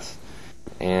the U.S.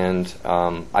 And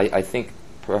I think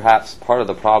perhaps part of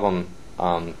the problem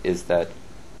is that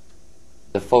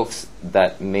the folks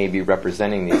that may be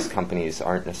representing these companies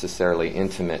aren't necessarily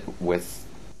intimate with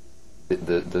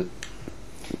the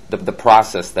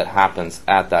process that happens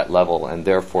at that level, and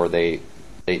therefore they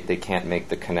can't make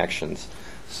the connections.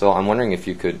 So I'm wondering if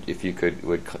you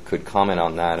could comment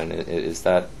on that, and is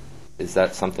that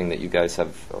something that you guys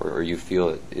have, or you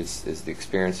feel is the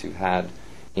experience you've had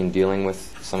in dealing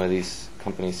with some of these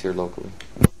companies here locally?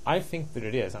 I think that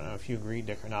it is. I don't know if you agree,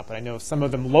 Dick, or not, but I know some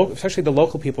of them, especially the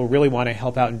local people, really want to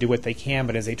help out and do what they can,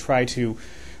 but as they try to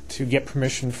get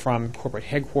permission from corporate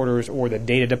headquarters or the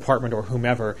data department or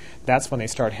whomever, that's when they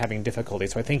start having difficulty.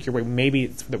 So I think you're right. Maybe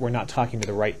it's that we're not talking to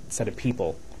the right set of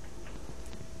people.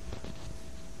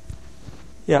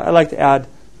 Yeah, I'd like to add,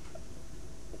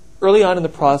 early on in the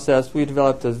process, we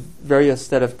developed a various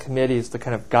set of committees to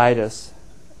kind of guide us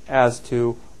as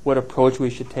to what approach we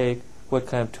should take, what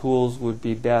kind of tools would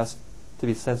be best to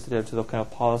be sensitive to the kind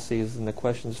of policies and the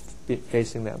questions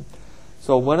facing them.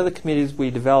 So one of the committees we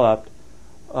developed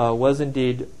was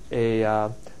indeed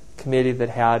a committee that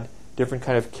had different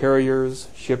kind of carriers,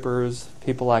 shippers,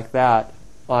 people like that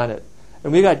on it.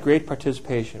 And we got great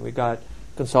participation. We got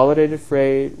Consolidated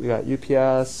Freight, we got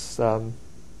UPS,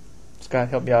 Scott,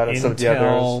 help me out on some of the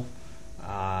others.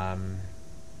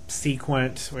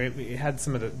 Sequent. We had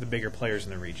some of the bigger players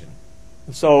in the region.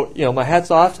 So, my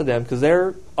hat's off to them because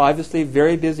they're obviously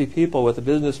very busy people with a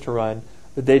business to run,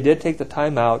 but they did take the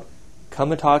time out,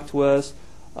 come and talk to us.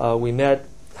 We met,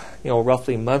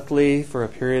 roughly monthly for a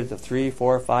period of 3,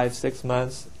 4, 5, 6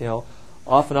 months,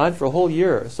 off and on for a whole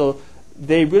year. So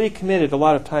they really committed a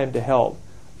lot of time to help.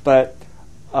 But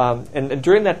and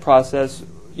during that process,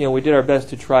 we did our best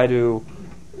to try to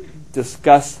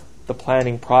discuss the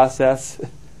planning process,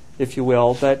 if you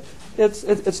will, but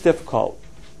it's difficult.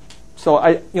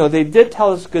 So they did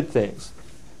tell us good things,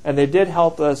 and they did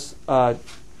help us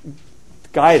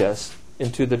guide us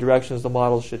into the directions the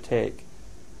models should take.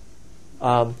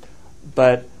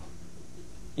 But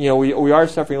we are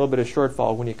suffering a little bit of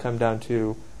shortfall when you come down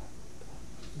to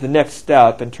the next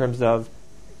step in terms of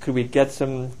could we get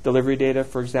some delivery data,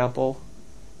 for example,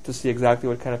 to see exactly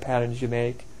what kind of patterns you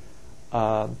make,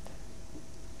 because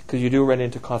you do run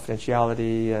into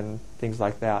confidentiality and things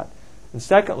like that. And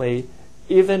secondly,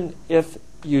 even if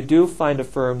you do find a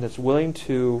firm that's willing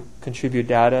to contribute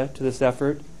data to this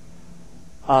effort,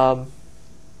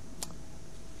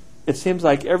 it seems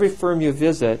like every firm you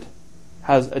visit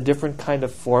has a different kind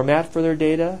of format for their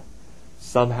data.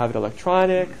 Some have it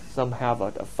electronic, some have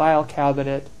a file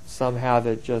cabinet, some have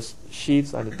it just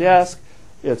sheets on a desk.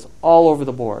 It's all over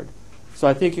the board. So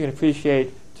I think you can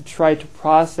appreciate to try to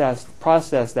process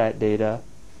that data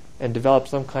and develop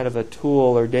some kind of a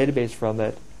tool or database from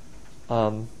it.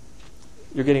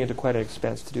 You're getting into quite an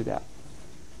expense to do that.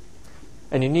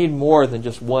 And you need more than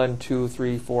just 1, 2,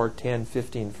 3, 4, 10,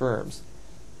 15 firms.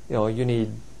 You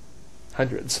need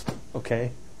hundreds,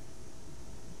 okay?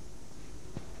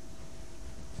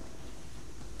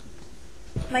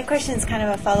 My question is kind of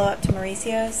a follow-up to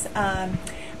Mauricio's.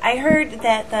 I heard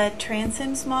that the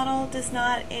Transims model does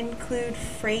not include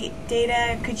freight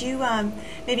data. Could you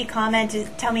maybe comment to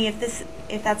tell me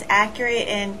if that's accurate,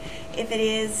 and if it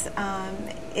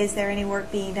is there any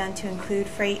work being done to include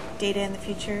freight data in the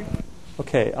future?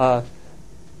 Okay.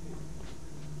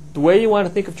 The way you want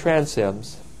to think of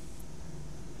Transims,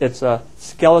 it's a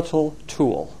skeletal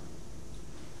tool.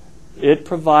 It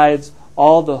provides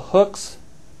all the hooks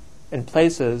and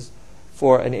places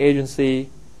for an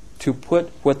agency to put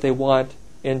what they want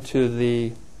into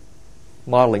the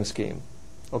modeling scheme.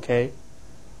 Okay?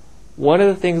 One of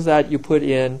the things that you put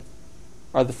in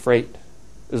is the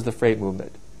freight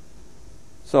movement.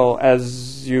 So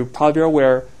as you probably are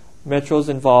aware, Metro is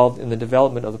involved in the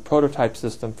development of the prototype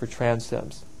system for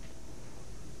Transims.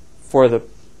 For the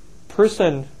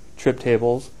person trip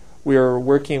tables, we are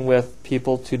working with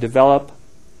people to develop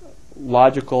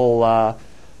logical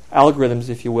algorithms,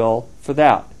 if you will, for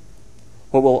that.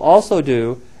 What we'll also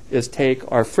do is take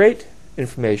our freight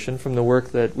information from the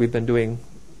work that we've been doing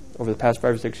over the past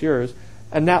 5 or 6 years,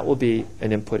 and that will be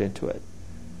an input into it.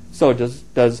 So does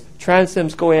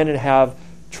Transims go in and have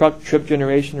truck trip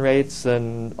generation rates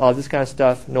and all this kind of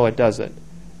stuff? No, it doesn't.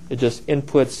 It just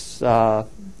inputs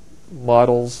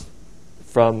models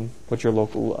from what your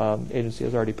local agency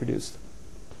has already produced.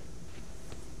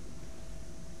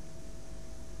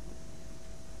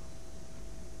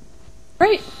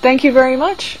 Great. Thank you very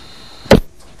much.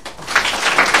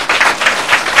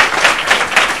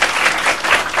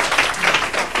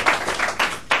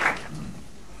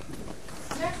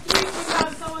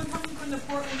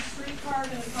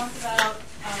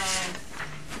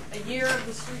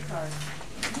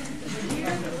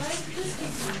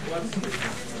 Those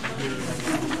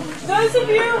of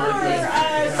you who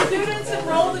are students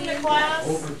enrolled in the class,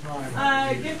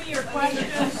 give me your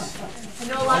questions. I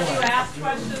know a lot of you asked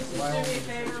questions. Just do me a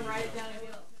favor, write it down.